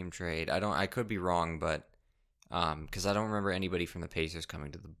 3-team trade. I could be wrong, but because I don't remember anybody from the Pacers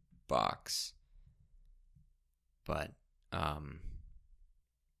coming to the Bucks. But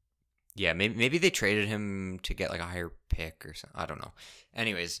yeah, maybe they traded him to get like a higher pick or something. I don't know.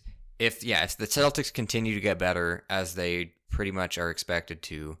 Anyways, if the Celtics continue to get better as they pretty much are expected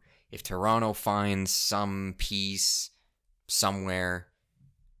to, if Toronto finds some piece somewhere,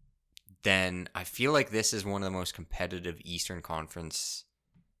 then I feel like this is one of the most competitive Eastern Conference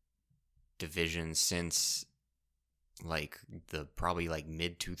divisions since like the probably like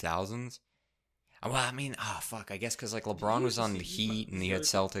mid 2000s. Well, I mean, fuck, I guess because like LeBron was on the Heat and he had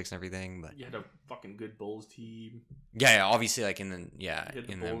Celtics and everything, but You had a fucking good Bulls team. yeah, obviously like in You had the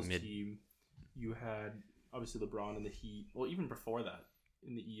the Bulls mid. team. You had obviously LeBron and the Heat. Well, even before that,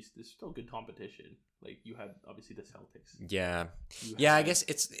 in the East, there's still good competition. Like, you had obviously the Celtics. Yeah, You yeah, I had guess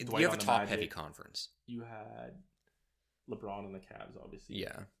Dwight you have on a the top heavy Magic. conference. You had LeBron and the Cavs, obviously.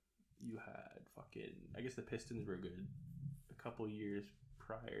 Yeah, You had fucking. I guess the Pistons were good a couple years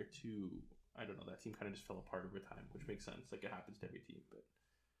prior to. I don't know. That team kind of just fell apart over time, which makes sense. Like, it happens to every team, but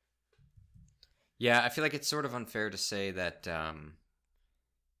yeah, I feel like it's sort of unfair to say that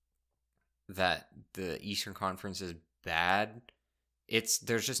that the Eastern Conference is bad.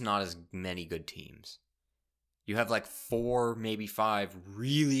 There's just not as many good teams. You have like 4, maybe 5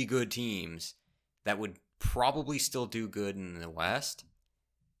 really good teams that would probably still do good in the West,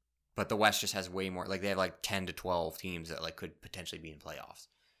 but the West just has way more. Like, they have like 10 to 12 teams that like could potentially be in playoffs.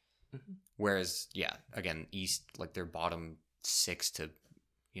 Mhm. Whereas, yeah, again, East, like their bottom 6 to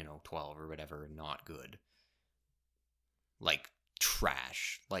 12 or whatever, not good. Like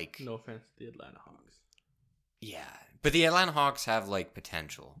trash. Like no offense to the Atlanta Hawks. yeah, but the Atlanta Hawks have like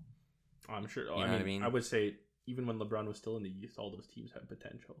potential. I'm sure. You know what I mean? I would say even when LeBron was still in the East, all those teams had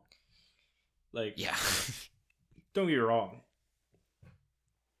potential. Like, Yeah. don't get me wrong.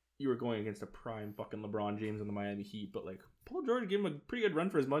 You were going against a prime fucking LeBron James and the Miami Heat, but like Paul George gave him a pretty good run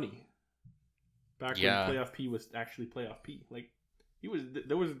for his money. Back Yeah. when playoff P was actually playoff P, like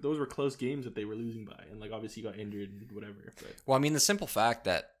those were close games that they were losing by, and like obviously he got injured and whatever. But Well, I mean, the simple fact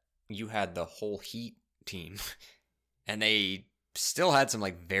that you had the whole Heat team and they still had some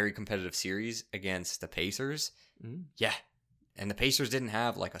like very competitive series against the Pacers. Mhm. Yeah. And the Pacers didn't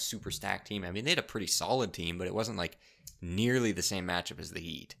have like a super stacked team. I mean, they had a pretty solid team, but it wasn't like nearly the same matchup as the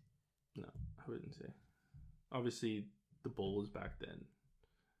Heat. no, I wouldn't say. Obviously, the Bulls back then,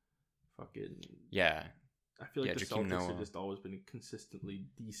 fucking. Yeah. I feel like Yeah, the Joakim Celtics Noah. have just always been a consistently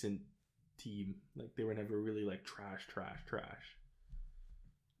decent team. Like, they were never really like trash.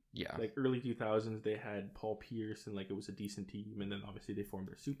 Yeah. Like, early 2000s, they had Paul Pierce, and like it was a decent team. And then obviously they formed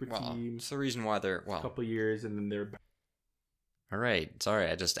their super Well, team. it's the reason why they're A well. couple years, and then they're back. All right. Sorry,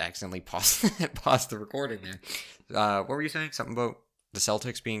 I just accidentally paused the recording there. What were you saying? Something about the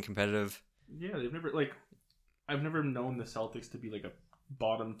Celtics being competitive? Yeah, they've never like. I've never known the Celtics to be like a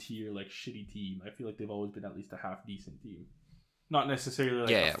bottom tier like shitty team. I feel like they've always been at least a half decent team. Not necessarily like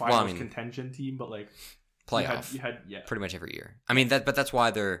Yeah, a yeah. finals Well, I mean, contention team, but like Playoff. You had Pretty much every year. I mean, but that's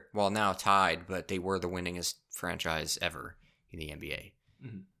why they're now tied, but they were the winningest franchise ever in the NBA.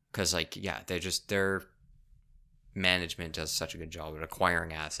 Mhm. Because their management does such a good job at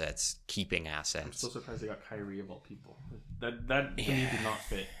acquiring assets, keeping I'm assets. so surprised they got Kyrie of all people. That to me did not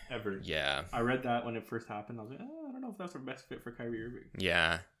fit ever. Yeah, I read that when it first happened. I was like, I don't know if that's the best fit for Kyrie Irving.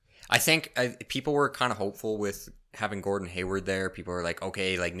 yeah. I think people were kind of hopeful with having Gordon Hayward there. People were like,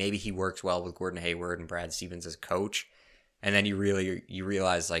 okay, like maybe he works well with Gordon Hayward and Brad Stevens as coach. And then you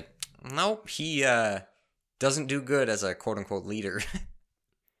realize like, nope, he doesn't do good as a quote unquote leader.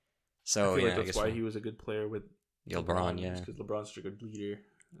 So I feel yeah, like that's why he was a good player with LeBron, yeah. because LeBron's such a good leader,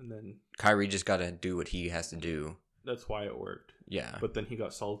 and then Kyrie just got to do what he has to do. that's why it worked. Yeah. But then he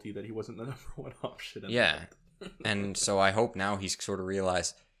got salty that he wasn't the number one option. Yeah. And so I hope now he's sort of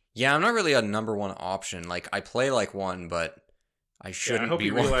realized, yeah, I'm not really a number one option. Like, I play like one, but I shouldn't I hope be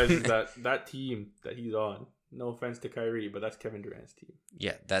he one. realizes that team that he's on, no offense to Kyrie, but that's Kevin Durant's team.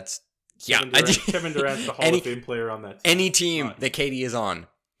 Yeah, that's... Kevin Durant's the Hall of Fame player on that team. Any team that KD is on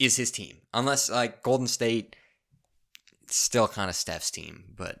is his team. Unless, like, Golden State, it's still kind of Steph's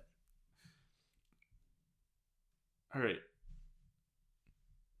team, but... All right.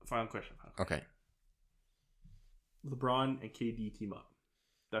 Final question. Okay. LeBron and KD team up.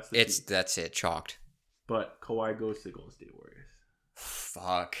 That's the team. That's it, chalked. But Kawhi goes to the Golden State Warriors.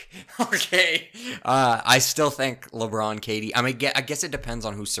 Fuck. Okay. I still think LeBron, KD. I mean, I guess it depends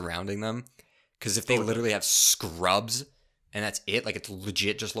on who's surrounding them. Because if they literally have scrubs and that's it, like it's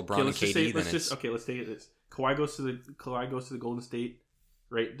legit just LeBron and KD, then it's... Okay, let's take this. Kawhi goes to the Golden State,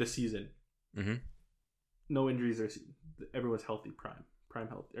 right, this season. Mm-hmm. No injuries, everyone's healthy, prime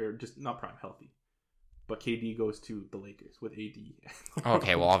health, or just not prime healthy. But KD goes to the Lakers with AD.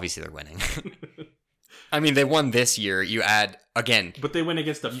 Okay, well, obviously they're winning. I mean, they won this year. You add, again... But they win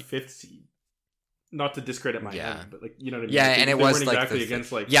against the 5th seed. Not to discredit Miami, but, like, you know what I mean? Yeah, like, and it was, like...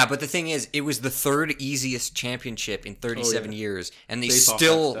 against, like... Yeah, but the thing is, it was the third easiest championship in 37 years, and they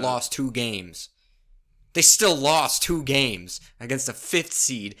still lost 2 games. They still lost 2 games against the 5th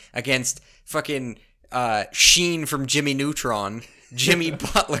seed, against fucking Sheen from Jimmy Neutron, Jimmy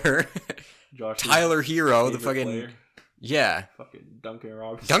Butler... Tyler Hero, the fucking player. Yeah, fucking Duncan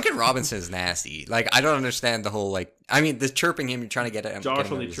Robinson. Duncan Robinson is nasty. Like, I don't understand the whole like. I mean, the chirping him, you're trying to get at him.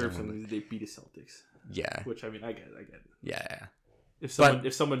 Josh only chirps him. They beat the Celtics. Yeah, which I mean, I get it. Yeah. If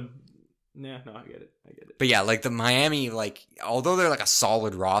someone, no, I get it. But yeah, like the Miami, like although they're like a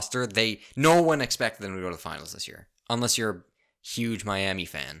solid roster, no one expected them to go to the finals this year, unless you're a huge Miami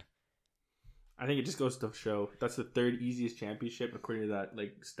fan. I think it just goes to show that's the 3rd easiest championship according to that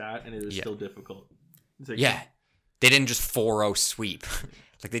like stat, and it was still difficult. It's like, they didn't just 4-0 sweep.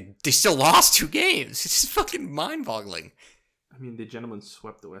 Like they still lost 2 games. It's just fucking mind-boggling. I mean, the gentlemen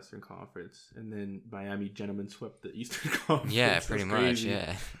swept the Western Conference, and then Miami gentlemen swept the Eastern Conference. Yeah, pretty much.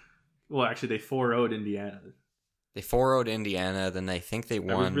 Yeah. Well, actually, they 4-0'd Indiana. They 4-0'd Indiana. Then they think they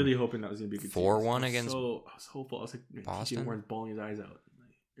won. I was really hoping that was gonna be a good 4-1 against. I was hopeful. I was like, Boston. TJ Warren's bawling his eyes out.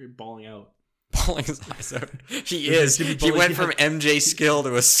 You're bawling out. Bawling his eyes out. He is. He went from MJ skill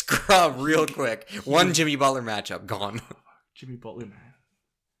to a scrub real quick. One Jimmy Butler matchup gone. Jimmy Butler, man.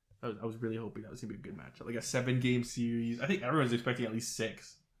 I was really hoping that was gonna be a good matchup, like a 7-game series. I think everyone's expecting at least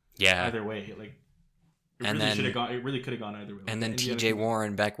 6. Yeah. Either way, like it really could have gone either way. And then TJ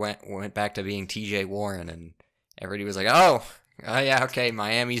Warren went back to being TJ Warren, and everybody was like, "Oh yeah, okay,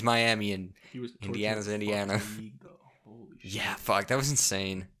 Miami's Miami, and Indiana's Indiana." League, holy shit. Yeah, fuck, that was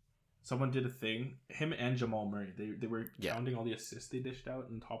insane. Someone did a thing. Him and Jamal Murray. They were counting all the assists they dished out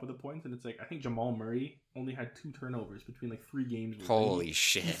on top of the points, and it's like I think Jamal Murray only had 2 turnovers between like 3 games. Holy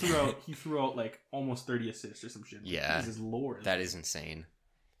shit! He threw out like almost 30 assists or some shit. Yeah, Jesus Lord, that is insane.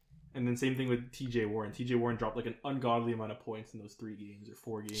 And then same thing with TJ Warren. TJ Warren dropped like an ungodly amount of points in those 3 games or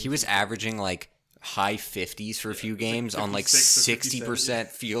 4 games. He was averaging like high 50s for a few games on like 60%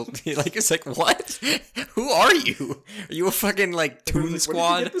 field. Like, it's like, what? Who are you? Are you a fucking like Toon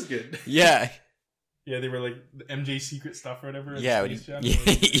Squad? This good? Yeah. Yeah, they were like the MJ secret stuff or whatever. Yeah, This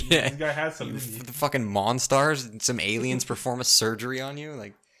guy has something. The fucking Monstars and some aliens perform a surgery on you.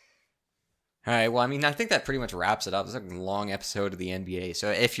 Like, all right, well, I mean, I think that pretty much wraps it up. It's like a long episode of the NBA. So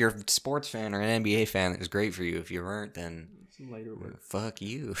if you're a sports fan or an NBA fan, it was great for you. If you weren't, then fuck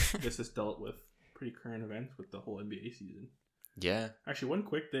you. This is dealt with pretty current events with the whole NBA season. Yeah. Actually, one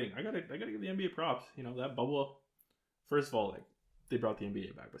quick thing. I gotta give the NBA props. You know, that bubble. First of all, like they brought the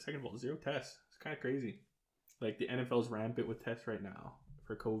NBA back, but second of all, 0 tests. It's kind of crazy. Like the NFL's rampant with tests right now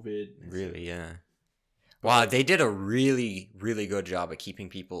for COVID. Really, yeah. Wow, they did a really, really good job at keeping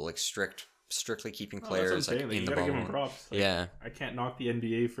people like strictly keeping players like in the bubble. Give them props. Like, yeah. I can't knock the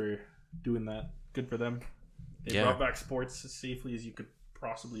NBA for doing that. Good for them. They brought back sports as safely as you could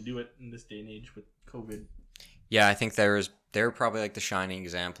possibly do it in this day and age with COVID. Yeah, I think they're probably like the shining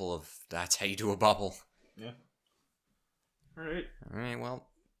example of that's how you do a bubble. Yeah. All right. Well,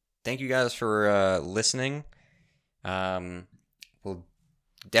 thank you guys for listening. We'll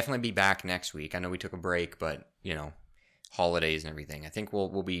definitely be back next week. I know we took a break, but you know, holidays and everything. I think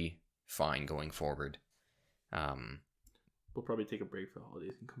we'll be fine going forward. We'll probably take a break for the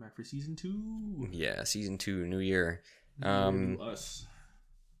holidays and come back for season 2. Yeah, season 2, new year. Us.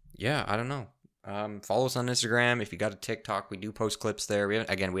 Yeah, I don't know. Follow us on Instagram. If you got a TikTok, we do post clips there. We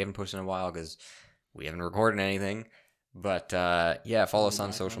haven't posted in a while because we haven't recorded anything. But yeah, follow us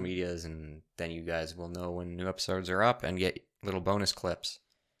on social medias, and then you guys will know when new episodes are up and get little bonus clips.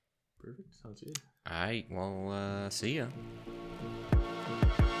 Perfect. Sounds good. All right. Well, see ya.